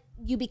then like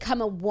you become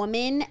a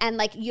woman and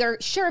like you're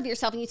sure of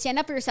yourself and you stand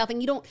up for yourself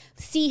and you don't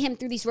see him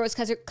through these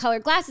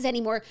rose-colored glasses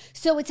anymore.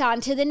 So it's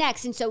on to the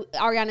next. And so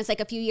Ariana's like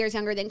a few years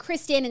younger than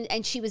Kristen,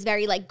 and she was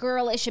very like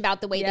girlish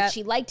about the way that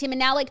she liked him. And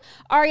now like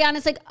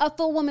Ariana's like a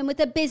full woman with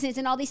a business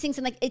and all these things.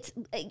 And like it's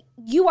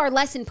you are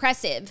less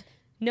impressive.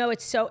 No,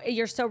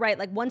 you're so right.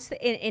 Like once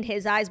in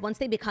his eyes, once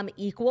they become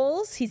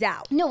equals, he's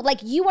out. No,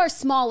 like you are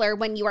smaller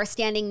when you are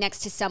standing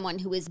next to someone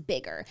who is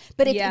bigger.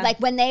 But if like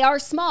when they are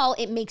small,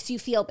 it makes you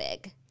feel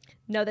big.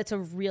 No, that's a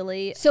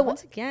really, so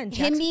once again,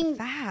 him being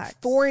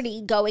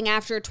 40 going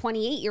after a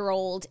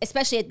 28-year-old,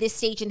 especially at this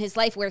stage in his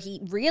life where he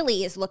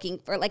really is looking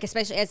for, like,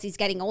 especially as he's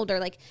getting older,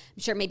 like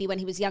I'm sure maybe when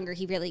he was younger,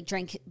 he really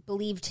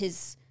believed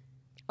his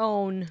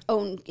own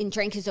and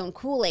drank his own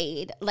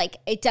Kool-Aid. Like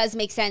it does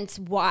make sense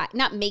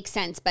not make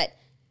sense, but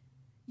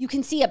you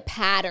can see a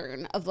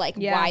pattern of like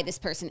why this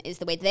person is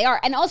the way that they are.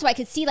 And also I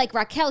could see like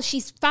Raquel,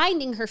 she's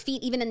finding her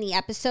feet even in the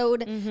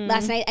episode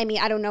last night. I mean,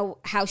 I don't know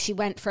how she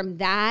went from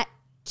that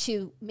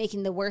to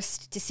making the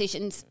worst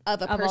decisions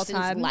of a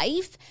person's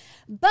life.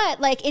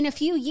 But like in a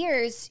few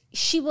years,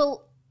 she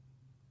will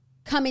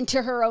come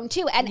into her own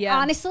too. And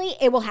honestly,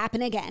 it will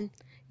happen again.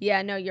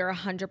 Yeah, no, you're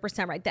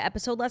 100% right. The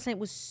episode last night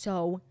was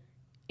so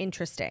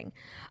interesting.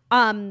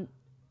 And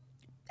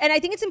I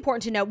think it's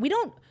important to know, we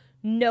don't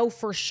know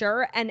for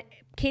sure. And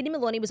Katie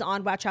Maloney was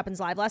on Watch Happens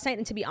Live last night,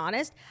 and to be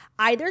honest,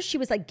 either she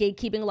was like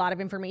gatekeeping a lot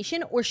of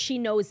information or she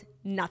knows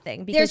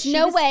nothing. Because there's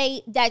no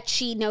way that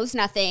she knows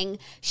nothing.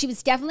 She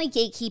was definitely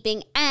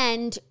gatekeeping,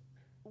 and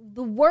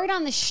the word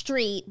on the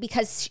street,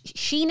 because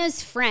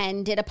Sheena's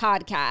friend did a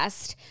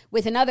podcast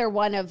with another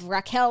one of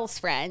Raquel's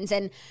friends,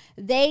 and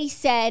they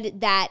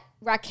said that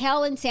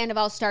Raquel and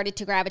Sandoval started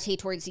to gravitate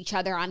towards each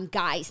other on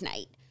guys'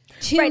 night.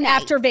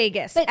 After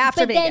Vegas. But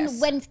then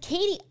when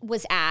Katie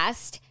was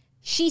asked,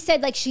 she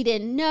said like she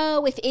didn't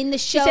know if in the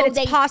show she said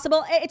it's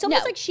possible. It's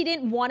almost like she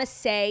didn't want to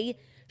say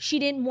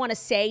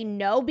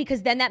no,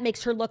 because then that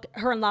makes her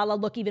and Lala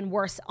look even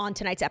worse on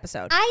tonight's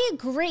episode. I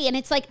agree. And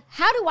it's like,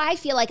 how do I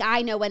feel like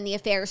I know when the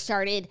affair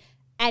started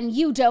and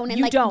you don't?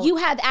 And you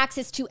have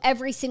access to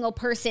every single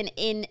person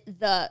in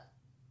the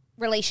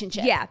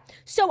relationship. Yeah.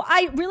 So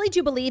I really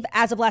do believe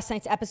as of last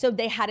night's episode,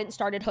 they hadn't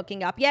started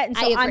hooking up yet. And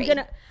so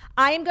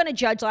I am gonna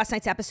judge last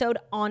night's episode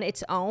on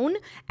its own,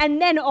 and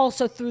then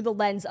also through the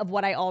lens of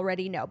what I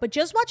already know. But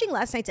just watching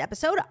last night's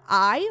episode,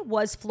 I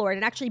was floored.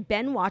 And actually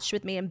Ben watched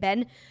with me, and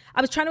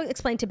I was trying to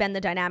explain to Ben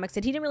the dynamics,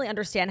 and he didn't really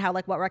understand how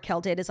like what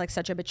Raquel did is like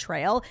such a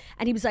betrayal.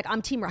 And he was like,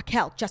 I'm team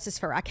Raquel, justice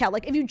for Raquel.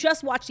 Like if you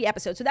just watch the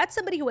episode. So that's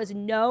somebody who has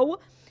no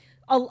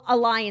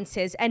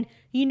alliances. And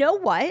you know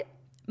what?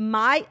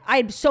 I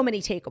had so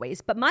many takeaways,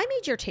 but my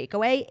major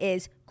takeaway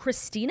is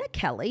Christina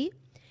Kelly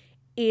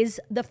is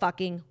the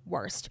fucking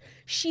worst.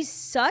 She's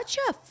such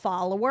a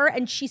follower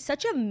and she's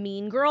such a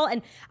mean girl.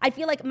 And I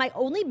feel like my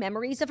only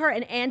memories of her,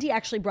 and Andy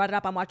actually brought it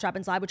up on Watch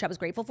Happens Live, which I was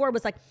grateful for,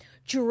 was like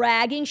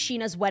dragging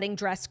Sheena's wedding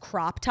dress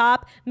crop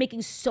top,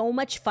 making so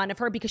much fun of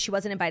her because she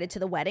wasn't invited to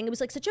the wedding. It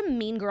was like such a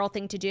mean girl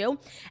thing to do.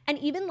 And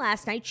even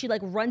last night, she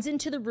like runs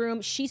into the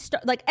room.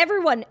 Like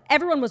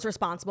everyone was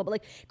responsible, but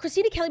like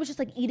Christina Kelly was just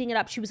like eating it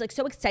up. She was like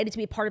so excited to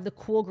be a part of the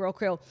cool girl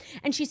crew.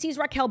 And she sees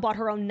Raquel bought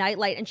her own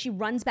nightlight, and she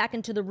runs back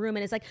into the room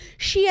and is like,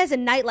 she has a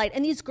nightlight.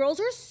 And these girls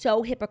are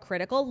so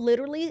hypocritical.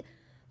 Literally,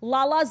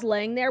 Lala's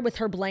laying there with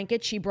her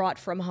blanket she brought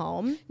from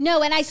home.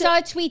 No, and I saw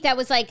a tweet that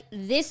was like,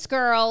 this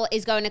girl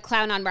is going to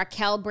clown on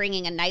Raquel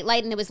bringing a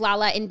nightlight, and it was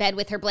Lala in bed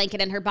with her blanket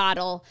and her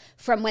bottle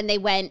from when they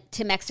went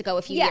to Mexico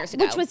a few years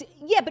ago.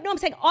 But no, I'm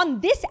saying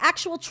on this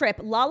actual trip,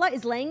 Lala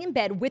is laying in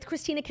bed with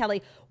Christina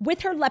Kelly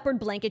with her leopard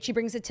blanket. She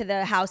brings it to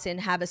the house in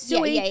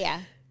Havasu. Yeah.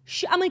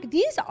 I'm like,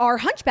 these are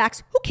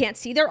hunchbacks who can't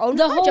see their own.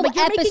 The whole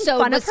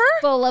episode was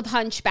full of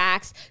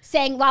hunchbacks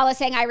Lala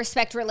saying, I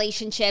respect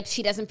relationships.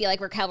 She doesn't feel like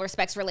Raquel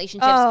respects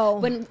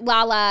relationships. When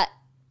Lala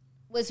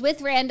was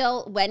with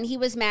Randall, when he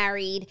was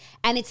married,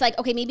 and it's like,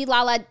 okay, maybe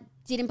Lala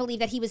didn't believe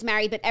that he was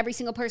married, but every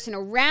single person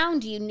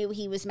around you knew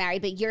he was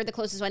married, but you're the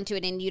closest one to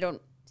it and you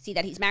don't see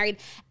that he's married,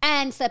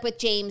 and slept with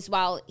James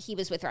while he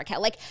was with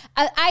Raquel. Like,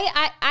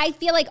 I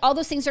feel like all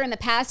those things are in the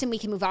past and we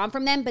can move on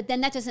from them, but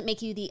then that doesn't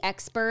make you the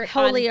expert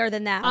holier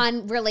than that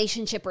on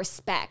relationship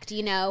respect,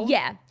 you know?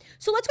 Yeah.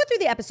 So let's go through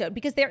the episode,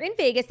 because they're in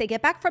Vegas. They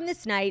get back from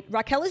this night.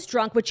 Raquel is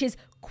drunk, which is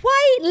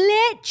quite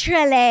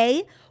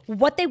literally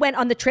what they went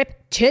on the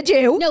trip to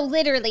do. No,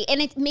 literally.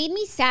 And it made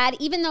me sad,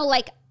 even though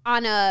like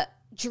on a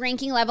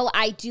drinking level,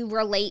 I do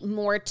relate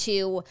more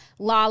to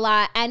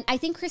Lala. And I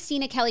think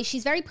Christina Kelly,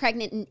 she's very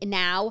pregnant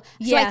now.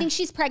 So I think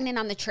she's pregnant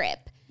on the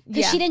trip.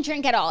 Because she didn't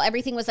drink at all.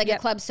 Everything was like a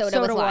club soda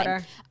with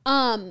water.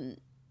 Lime.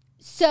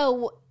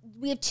 So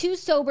we have two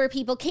sober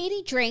people.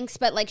 Katie drinks,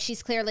 but like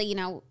she's clearly, you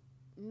know,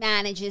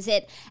 manages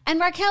it. And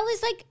Raquel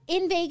is like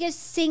in Vegas,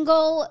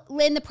 single,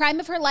 in the prime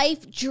of her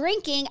life,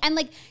 drinking. And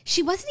like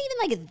she wasn't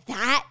even like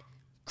that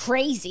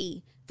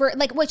crazy. For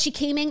like what she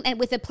came in and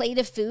with a plate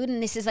of food,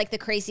 and this is like the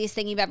craziest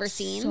thing you've ever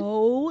seen.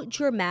 So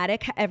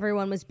dramatic how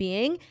everyone was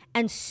being,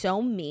 and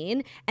so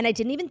mean. And I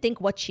didn't even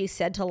think what she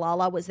said to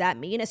Lala was that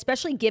mean,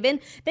 especially given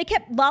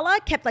Lala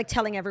kept like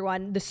telling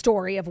everyone the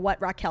story of what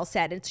Raquel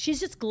said. And she's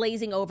just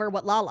glazing over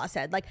what Lala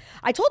said. Like,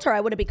 I told her I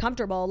wouldn't be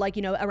comfortable, like,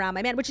 you know, around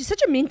my man, which is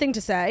such a mean thing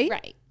to say.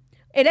 Right.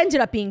 It ended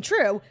up being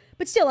true,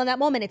 but still in that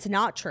moment, it's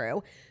not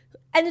true.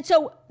 And then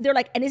so they're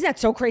like, and isn't that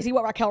so crazy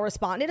what Raquel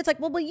responded? It's like,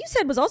 well, what you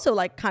said was also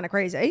like kind of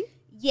crazy.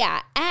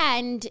 Yeah,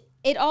 and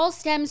it all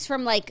stems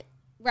from like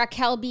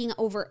Raquel being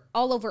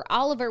all over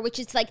Oliver, which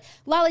is like,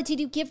 Lala, did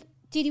you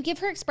give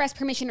her express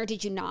permission or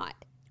did you not?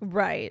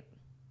 Right.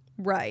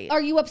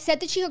 Are you upset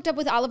that she hooked up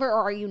with Oliver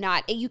or are you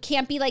not? You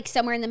can't be like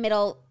somewhere in the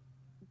middle.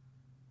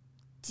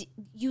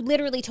 You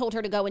literally told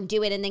her to go and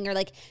do it, and then you're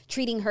like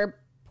treating her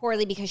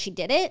poorly because she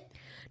did it.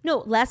 No,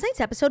 last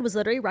night's episode was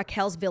literally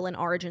Raquel's villain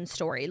origin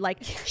story.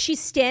 Like, she's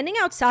standing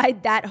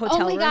outside that hotel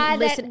room. Oh my God,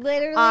 that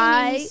literally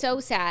made me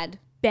so sad.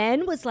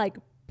 Ben was like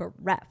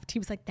bereft. He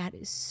was like, that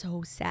is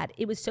so sad.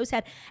 It was so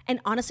sad.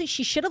 And honestly,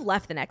 she should have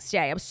left the next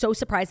day. I was so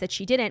surprised that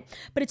she didn't.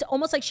 But it's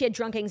almost like she had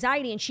drunk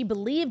anxiety and she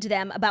believed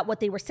them about what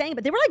they were saying.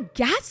 But they were like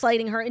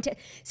gaslighting her into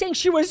saying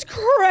she was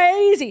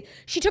crazy.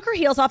 She took her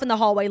heels off in the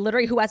hallway.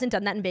 Literally, who hasn't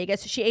done that in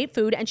Vegas? She ate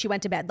food and she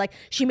went to bed. Like,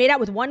 she made out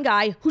with one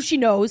guy who she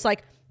knows,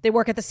 like, they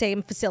work at the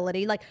same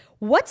facility. Like,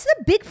 what's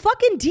the big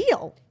fucking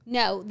deal?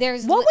 No,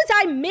 what was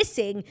I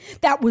missing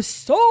that was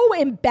so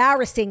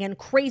embarrassing and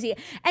crazy?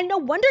 And no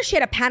wonder she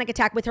had a panic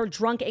attack with her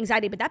drunk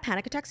anxiety. But that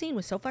panic attack scene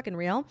was so fucking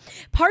real.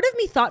 Part of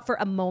me thought for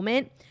a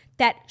moment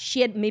that she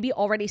had maybe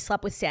already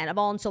slept with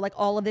Sandoval. And so like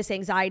all of this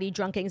anxiety,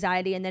 drunk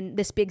anxiety, and then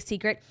this big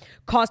secret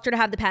caused her to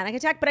have the panic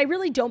attack. But I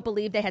really don't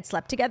believe they had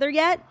slept together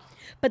yet.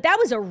 But that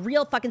was a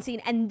real fucking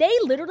scene. And they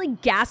literally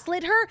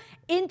gaslit her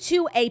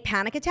into a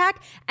panic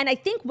attack. And I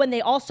think when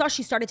they all saw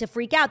she started to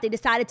freak out, they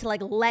decided to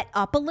like let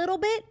up a little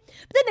bit.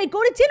 But then they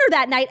go to dinner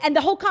that night and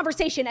the whole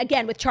conversation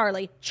again with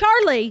Charlie.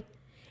 Charlie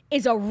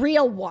is a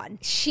real one.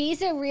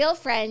 She's a real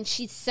friend.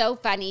 She's so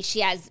funny. She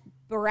has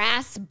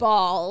brass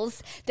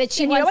balls that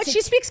she and wants you know what? to,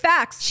 she speaks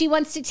facts. She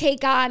wants to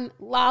take on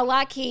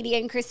Lala, Katie,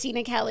 and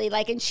Christina Kelly.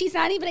 Like, and she's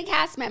not even a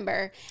cast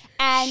member.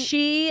 And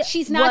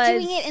she's not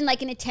doing it in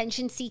like an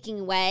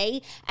attention-seeking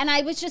way. And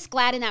I was just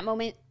glad in that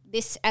moment,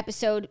 this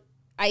episode,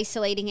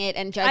 isolating it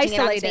and judging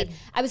it.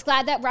 I was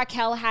glad that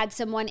Raquel had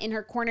someone in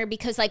her corner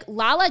because like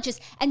Lala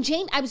and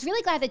James, I was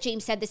really glad that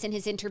James said this in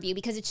his interview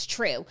because it's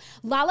true.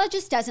 Lala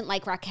just doesn't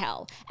like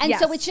Raquel. And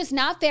so it's just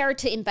not fair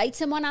to invite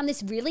someone on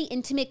this really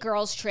intimate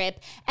girls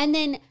trip and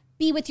then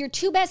be with your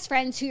two best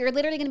friends who you're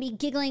literally going to be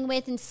giggling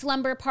with and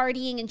slumber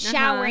partying and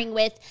showering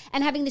with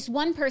and having this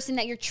one person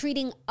that you're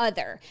treating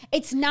other.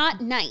 It's not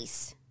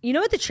nice. You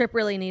know what the trip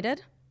really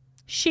needed?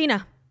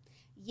 Sheena.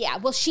 Yeah,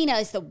 well,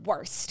 Sheena is the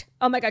worst.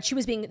 Oh my God, she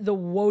was being the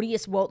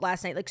woatiest woat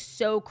last night, like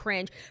so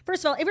cringe.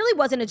 First of all, it really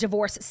wasn't a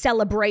divorce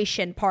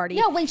celebration party.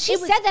 No, when she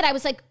said that, I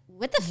was like,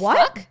 what the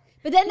fuck?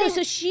 But then, then it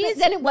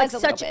was a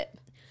little bit.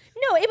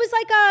 No, it was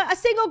like a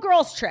single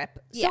girls trip.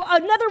 So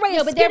another way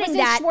of spinning that. But there was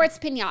a Schwartz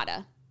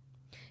pinata.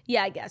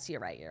 Yeah, I guess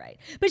you're right.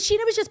 But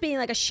Sheena was just being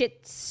like a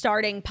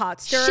shit-starting pot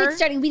stirrer.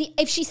 Shit-starting.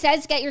 If she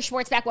says, get your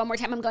Schwartz back one more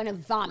time, I'm going to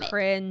vomit.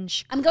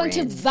 Cringe. I'm going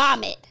to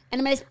vomit. And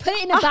I'm going to put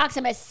it in a box.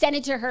 I'm going to send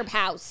it to her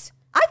house.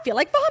 I feel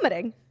like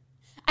vomiting.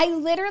 I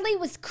literally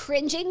was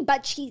cringing,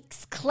 butt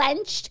cheeks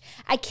clenched.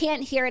 I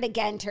can't hear it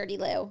again, Turdy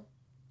Lou.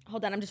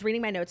 Hold on, I'm just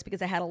reading my notes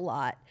because I had a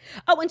lot.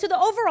 Oh, and so the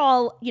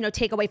overall,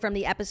 takeaway from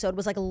the episode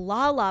was like,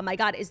 Lala, my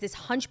God, is this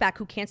hunchback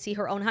who can't see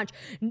her own hunch.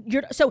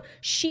 So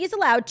she's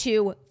allowed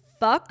to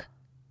fuck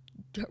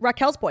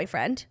Raquel's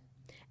boyfriend.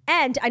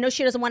 And I know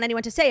she doesn't want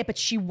anyone to say it, but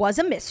she was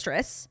a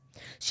mistress.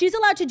 She's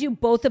allowed to do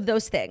both of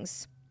those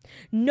things.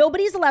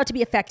 Nobody's allowed to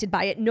be affected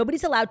by it.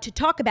 Nobody's allowed to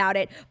talk about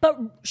it, but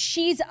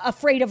she's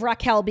afraid of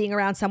Raquel being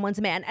around someone's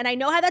man. And I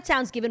know how that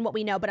sounds given what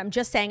we know, but I'm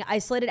just saying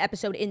isolated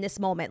episode in this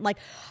moment. Like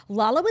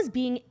Lala was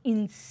being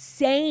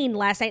insane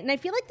last night. And I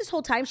feel like this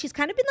whole time she's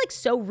kind of been like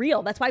so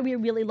real. That's why we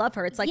really love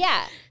her. It's like,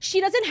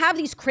 she doesn't have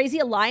these crazy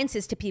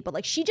alliances to people.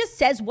 Like she just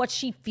says what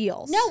she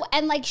feels. No.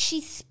 And like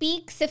she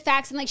speaks the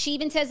facts and like she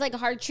even says like a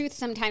hard truth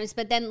sometimes.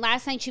 But then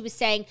last night she was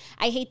saying,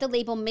 I hate the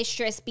label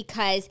mistress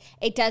because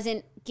it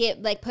doesn't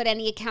put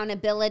any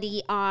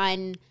accountability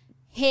on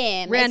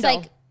him. Randall.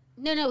 It's like,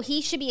 no,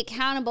 he should be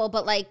accountable,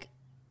 but like,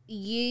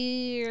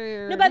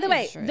 You're No, by the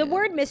way, the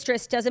word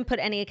mistress doesn't put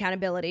any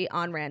accountability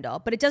on Randall,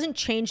 but it doesn't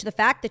change the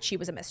fact that she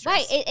was a mistress.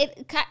 Right.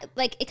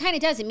 It kind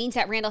of does. It means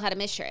that Randall had a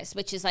mistress,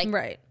 which is like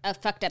a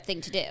fucked up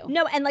thing to do.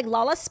 No, and like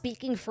Lala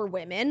speaking for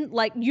women,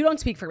 like you don't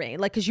speak for me,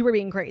 like because you were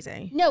being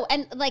crazy. No,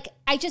 and like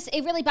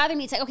it really bothered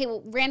me. It's like, okay,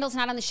 well, Randall's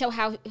not on the show.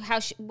 How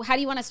do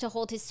you want us to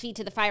hold his feet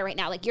to the fire right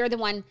now? Like you're the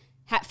one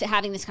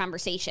having this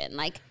conversation,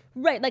 like.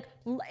 Right, like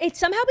it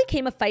somehow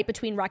became a fight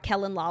between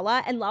Raquel and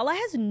Lala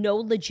has no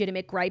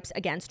legitimate gripes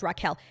against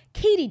Raquel.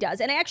 Katie does,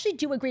 and I actually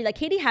do agree, like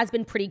Katie has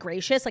been pretty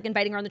gracious, like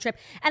inviting her on the trip,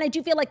 and I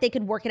do feel like they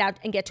could work it out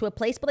and get to a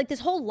place, but like this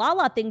whole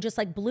Lala thing just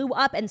like blew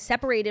up and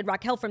separated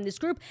Raquel from this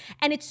group,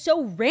 and it's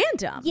so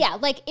random. Yeah,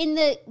 like in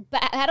the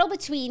battle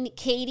between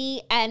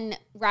Katie and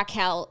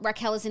Raquel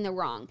is in the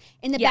wrong.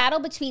 In the battle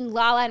between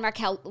Lala and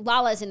Raquel,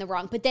 Lala is in the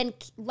wrong, but then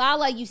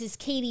Lala uses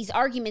Katie's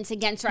arguments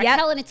against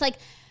Raquel, and it's like,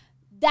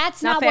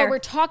 that's not what we're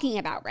talking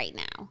about right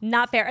now.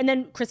 Not fair. And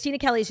then Christina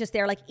Kelly's just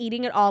there like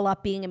eating it all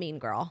up, being a mean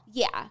girl.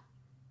 Yeah.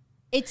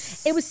 It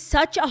was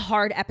such a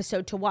hard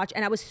episode to watch,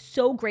 and I was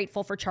so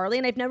grateful for Charlie,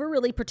 and I've never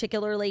really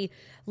particularly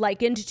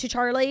likened to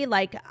Charlie.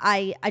 Like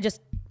I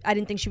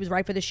didn't think she was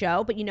right for the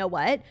show, but you know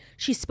what?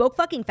 She spoke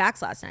fucking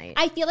facts last night.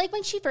 I feel like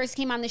when she first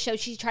came on the show,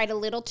 she tried a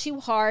little too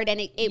hard and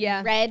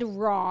it read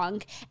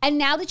wrong. And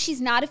now that she's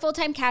not a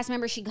full-time cast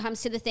member, she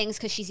comes to the things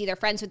because she's either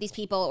friends with these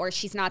people or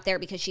she's not there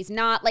because she's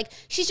not. Like,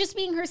 she's just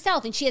being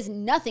herself and she has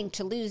nothing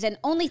to lose and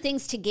only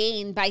things to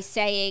gain by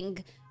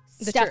saying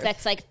stuff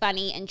that's like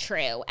funny and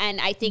true.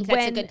 And I think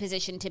that's a good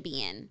position to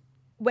be in.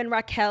 When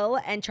Raquel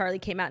and Charlie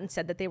came out and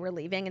said that they were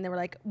leaving and they were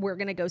like, we're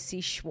going to go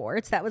see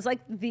Schwartz, that was like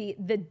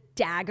the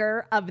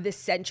dagger of the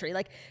century.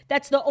 Like,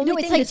 that's the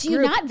only thing. No, it's like, do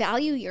you not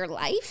value your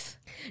life?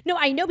 No,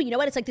 I know, but you know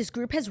what? It's like this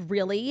group has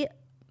really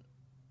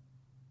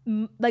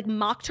like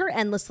mocked her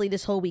endlessly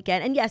this whole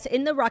weekend. And yes,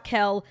 in the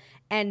Raquel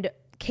and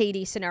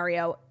Katie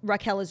scenario,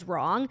 Raquel is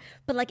wrong,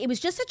 but like it was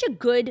just such a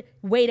good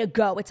way to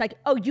go. It's like,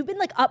 oh, you've been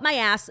like up my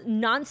ass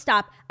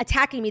nonstop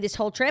attacking me this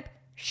whole trip.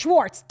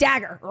 Schwartz,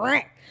 dagger.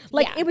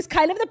 Like it was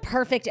kind of the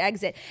perfect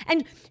exit.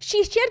 And she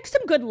had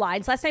some good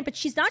lines last night, but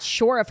she's not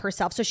sure of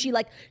herself. So she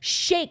like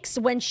shakes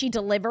when she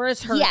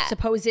delivers her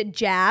supposed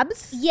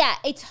jabs. Yeah,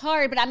 it's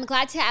hard, but I'm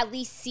glad to at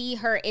least see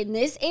her in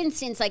this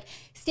instance, like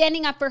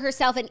standing up for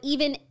herself. And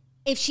even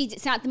if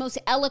she's not the most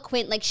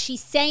eloquent, like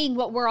she's saying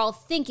what we're all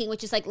thinking,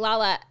 which is like,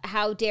 Lala,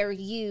 how dare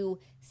you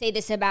say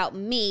this about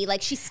me?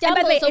 Like she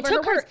stumbles over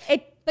her words,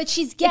 but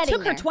she's getting It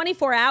took her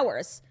 24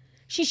 hours.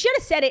 She should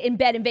have said it in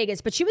bed in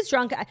Vegas, but she was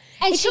drunk. And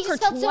she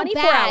just felt so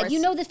bad.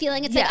 You know the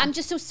feeling? It's like, I'm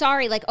just so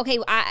sorry. Like, okay,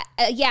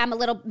 I'm a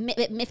little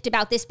miffed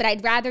about this, but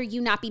I'd rather you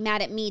not be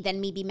mad at me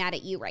than me be mad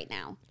at you right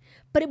now.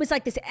 But it was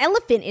like this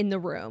elephant in the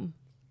room.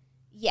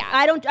 Yeah.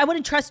 I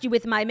wouldn't trust you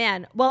with my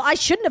man. Well, I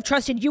shouldn't have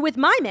trusted you with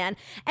my man.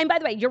 And by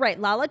the way, you're right.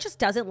 Lala just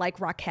doesn't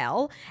like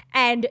Raquel.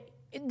 And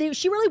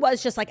she really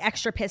was just like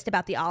extra pissed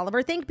about the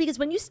Oliver thing, because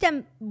when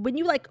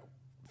you like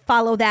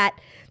follow that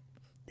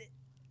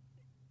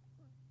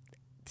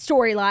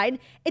storyline,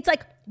 it's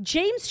like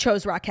James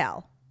chose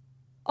Raquel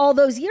all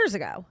those years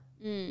ago.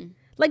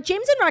 Like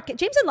James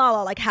and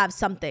Lala like have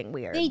something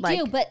weird. They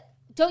do, but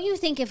don't you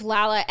think if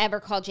Lala ever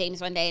called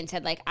James one day and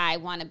said like, I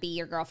want to be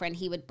your girlfriend,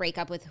 he would break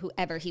up with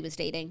whoever he was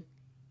dating?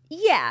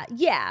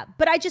 Yeah.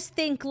 But I just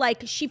think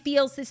like she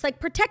feels this like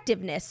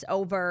protectiveness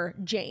over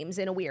James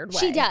in a weird way.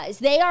 She does.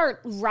 They are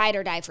ride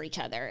or die for each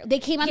other. They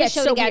came on the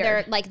show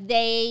together.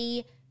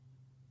 Weird.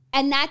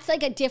 And that's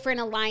like a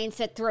different alliance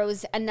that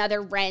throws another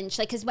wrench.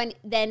 Like, because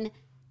then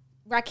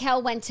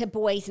Raquel went to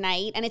boys'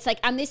 night, and it's like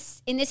in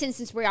this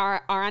instance we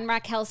are on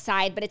Raquel's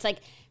side, but it's like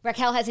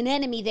Raquel has an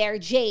enemy there,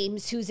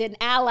 James, who's an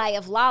ally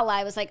of Lala.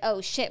 I was like,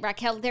 oh shit,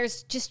 Raquel,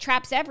 there's just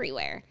traps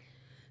everywhere.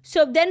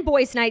 So then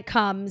boys' night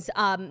comes.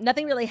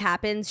 Nothing really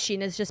happens.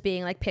 Sheena's just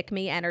being like pick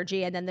me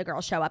energy, and then the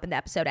girls show up and the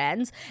episode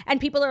ends.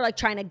 And people are like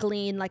trying to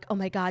glean like, oh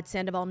my God,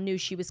 Sandoval knew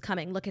she was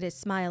coming. Look at his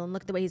smile and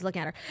look at the way he's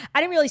looking at her. I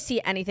didn't really see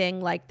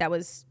anything like that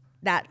was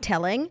that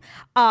telling.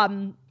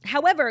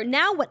 However,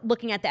 now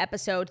looking at the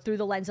episode through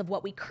the lens of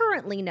what we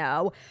currently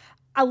know,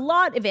 a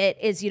lot of it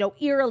is,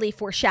 eerily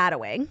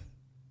foreshadowing.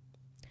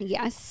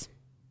 Yes.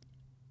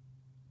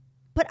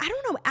 But I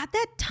don't know, at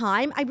that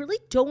time, I really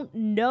don't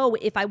know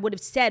if I would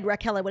have said,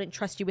 Raquel, I wouldn't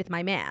trust you with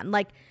my man.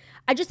 Like,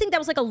 I just think that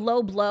was like a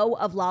low blow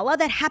of Lala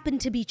that happened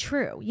to be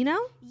true, you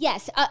know?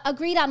 Yes,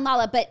 agreed on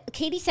Lala. But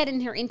Katie said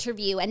in her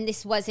interview, and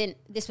this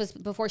was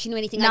before she knew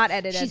anything. Not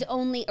edited.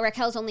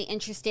 Raquel's only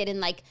interested in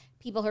like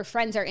people her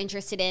friends are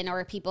interested in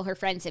or people her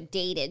friends have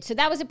dated. So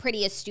that was a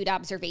pretty astute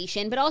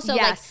observation. But also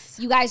like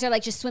you guys are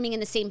like just swimming in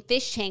the same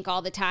fish tank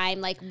all the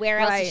time. Like where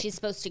else is she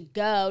supposed to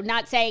go?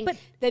 Not saying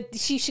that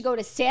she should go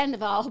to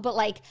Sandoval, but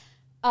like,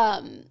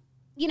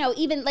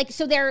 even like,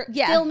 so they're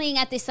filming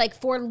at this like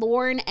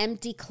forlorn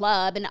empty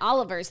club and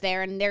Oliver's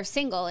there and they're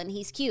single and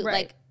he's cute. Right.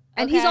 Like,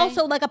 and he's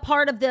also like a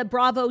part of the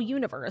Bravo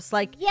universe.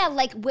 Like, yeah,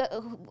 like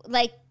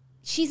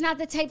she's not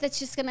the type that's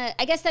just gonna,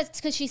 I guess that's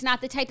because she's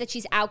not the type that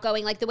she's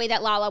outgoing. Like the way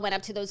that Lala went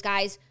up to those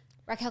guys,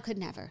 Raquel could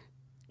never.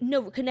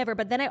 No, could never.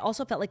 But then I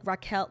also felt like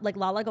Raquel, like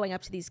Lala going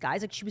up to these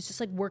guys, like she was just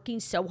like working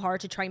so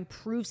hard to try and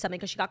prove something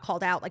because she got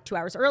called out like 2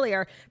 hours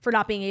earlier for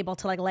not being able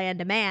to like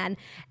land a man.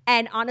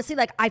 And honestly,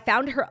 like I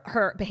found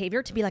her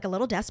behavior to be like a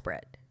little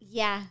desperate.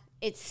 Yeah,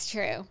 it's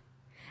true.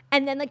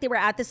 And then like they were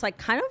at this like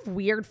kind of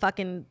weird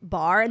fucking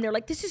bar and they're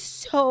like, this is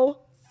so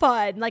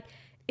fun. Like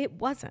it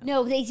wasn't.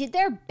 No, they did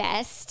their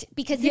best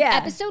because the Yeah.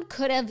 episode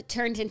could have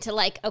turned into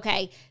like,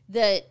 okay,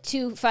 the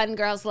 2 fun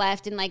girls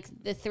left and like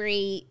the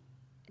 3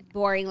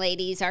 boring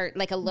ladies are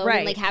like alone in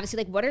Right. Lake Havasu.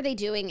 Like, what are they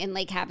doing in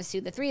Lake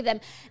Havasu? The 3 of them,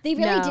 they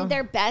really No. did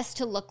their best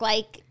to look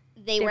like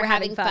they were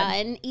having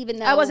fun, even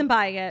though I wasn't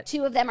buying it.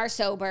 2 of them are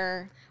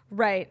sober.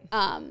 Right.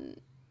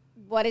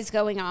 What is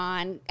going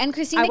on? And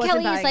Christina I wasn't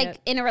Kelly is buying like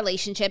it. in a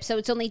relationship, so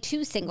it's only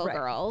 2 single Right.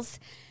 girls.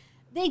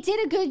 They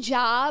did a good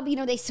job. You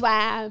know, they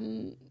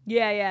swam,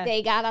 Yeah.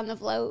 they got on the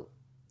float.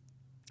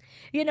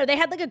 You know, they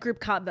had like a group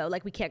combo.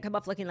 Like we can't come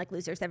off looking like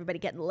losers. Everybody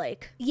get in the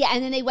lake. Yeah,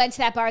 and then they went to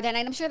that bar that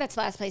night. I'm sure that's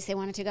the last place they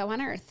wanted to go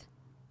on Earth.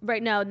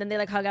 Right. No. And then they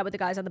like hung out with the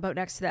guys on the boat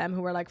next to them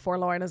who were like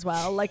forlorn as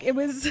well. Like it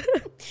was.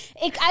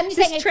 I'm just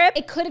This saying, trip-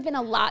 it could have been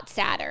a lot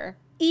sadder.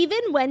 Even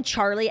when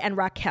Charlie and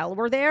Raquel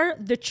were there,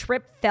 the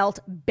trip felt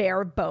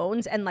bare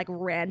bones and like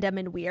random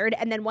and weird.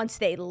 And then once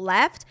they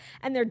left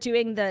and they're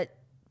doing the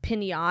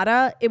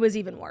pinata, it was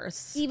even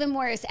worse. Even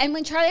worse. And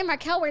when Charlie and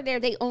Raquel were there,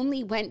 they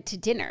only went to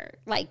dinner.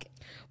 Like,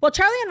 Well,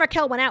 Charlie and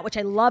Raquel went out, which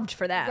I loved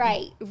for them.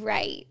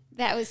 right.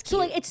 That was cute. So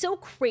like it's so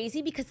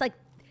crazy because like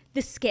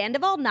the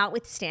Scandival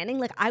notwithstanding,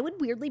 like I would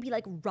weirdly be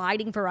like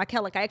riding for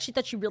Raquel. Like I actually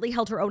thought she really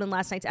held her own in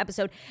last night's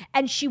episode.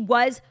 And she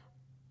was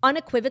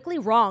unequivocally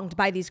wronged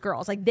by these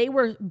girls. Like they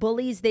were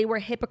bullies, they were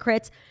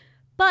hypocrites.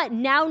 But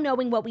now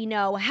knowing what we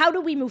know, how do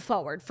we move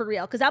forward for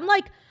real? Because I'm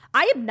like,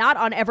 I am not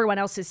on everyone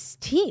else's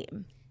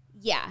team.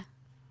 Yeah,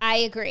 I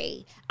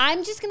agree.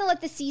 I'm just going to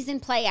let the season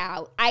play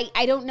out.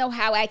 I don't know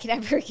how I could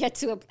ever get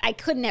to I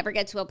could never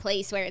get to a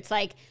place where it's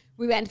like,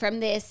 we went from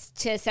this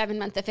to a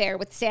 7-month affair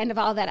with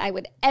Sandoval that I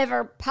would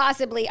ever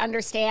possibly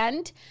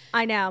understand.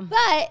 I know.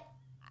 But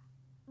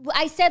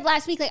I said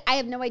last week, like, I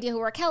have no idea who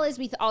Raquel is.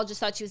 We all just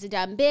thought she was a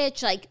dumb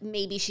bitch. Like,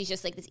 maybe she's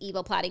just like this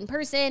evil plotting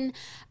person.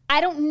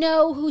 I don't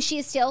know who she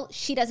is still.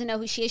 She doesn't know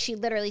who she is. She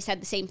literally said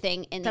the same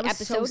thing in the That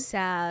was episode. so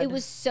sad. It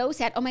was so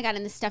sad. Oh my God.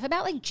 And the stuff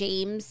about like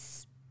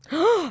James.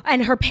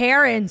 And her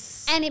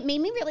parents. And it made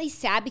me really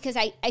sad because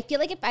I feel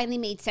like it finally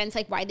made sense,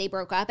 like why they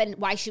broke up and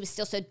why she was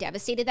still so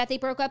devastated that they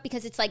broke up,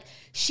 because it's like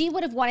she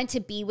would have wanted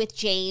to be with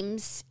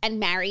James and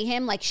marry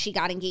him, like she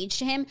got engaged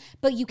to him,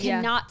 but you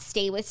cannot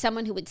stay with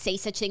someone who would say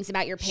such things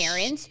about your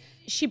parents.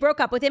 She broke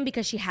up with him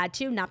because she had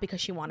to, not because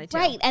she wanted to.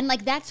 Right. And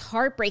like that's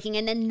heartbreaking.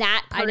 And then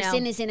that I know.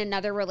 person is in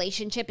another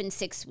relationship in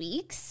 6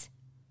 weeks.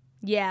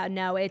 Yeah,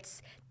 no,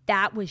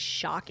 that was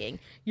shocking.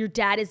 Your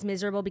dad is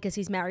miserable because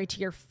he's married to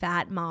your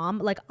fat mom.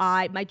 Like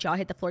my jaw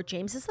hit the floor.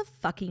 James is the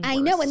fucking worst. I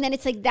know. And then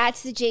it's like,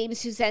 that's the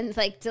James who ends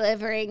like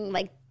delivering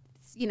like,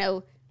 you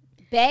know,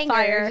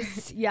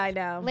 bangers. Fire. Yeah, I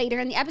know. Later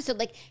in the episode.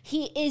 Like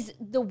he is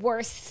the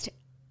worst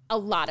a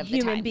lot of the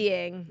Human time.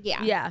 being.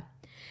 Yeah. Yeah.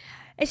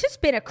 It's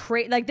just been a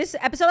crazy, like last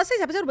night's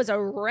episode was a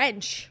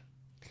wrench.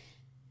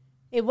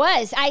 It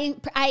was. I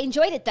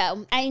enjoyed it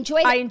though. I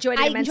enjoyed it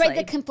immensely.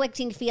 the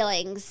conflicting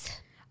feelings.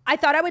 I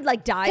thought I would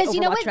like die over Because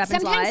you know Watch what?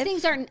 Happens Sometimes Live.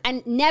 things are,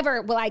 and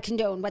never will I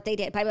condone what they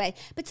did, by the way,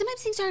 but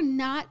sometimes things are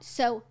not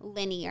so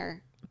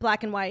linear.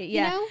 Black and white,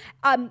 yeah.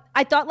 know?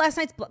 I thought last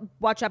night's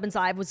Watch Happens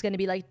Live was going to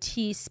be like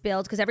tea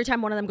spilled because every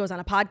time one of them goes on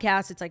a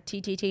podcast, it's like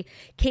tea.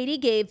 Katie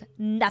gave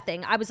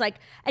nothing. I was like,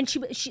 and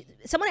she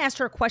someone asked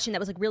her a question that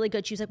was like really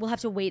good. She was like, "We'll have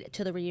to wait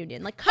till the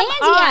reunion." Like, come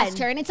Andy on. asked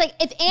her, and it's like,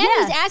 if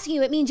Andy's asking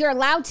you, it means you're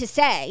allowed to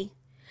say.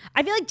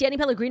 I feel like Danny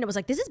Pellegrino was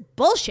like, "This is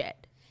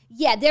bullshit."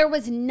 Yeah, there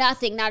was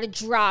nothing, not a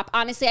drop.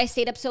 Honestly, I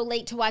stayed up so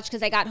late to watch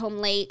because I got home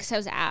late because I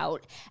was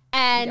out.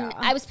 And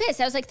I was pissed.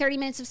 I was like 30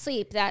 minutes of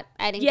sleep that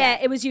I didn't Yeah,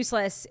 get. it was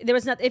useless. There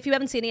was nothing. If you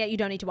haven't seen it yet, you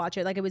don't need to watch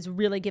it. Like, it was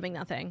really giving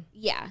nothing.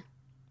 Yeah.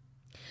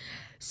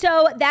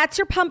 So that's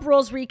your Pump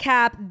Rules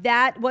recap.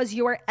 That was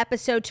your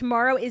episode.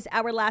 Tomorrow is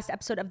our last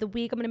episode of the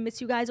week. I'm going to miss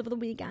you guys over the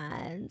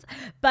weekend.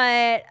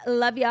 But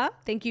love ya.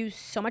 Thank you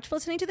so much for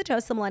listening to The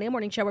Toast, the Millennial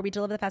Morning Show, where we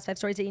deliver the fast 5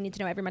 stories that you need to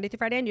know every Monday through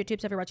Friday on YouTube.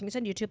 So if you're watching this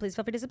on YouTube, please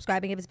feel free to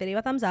subscribe and give this video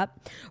a thumbs up.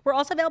 We're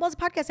also available as a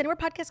podcast anywhere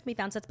podcasts can be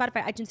found. So it's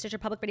Spotify, iTunes, Stitcher,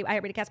 Public Radio,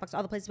 iHeartRadio, CastBox,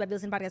 all the places where you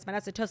listen to podcasts. Find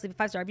us at Toast. Leave a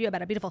 5-star review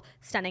about how beautiful,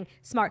 stunning,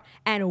 smart,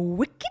 and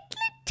wickedly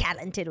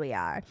talented we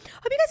are.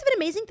 Hope you guys have an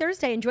amazing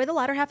Thursday. Enjoy the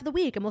latter half of the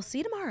week, and we'll see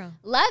you tomorrow.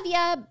 Love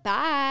ya.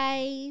 Bye.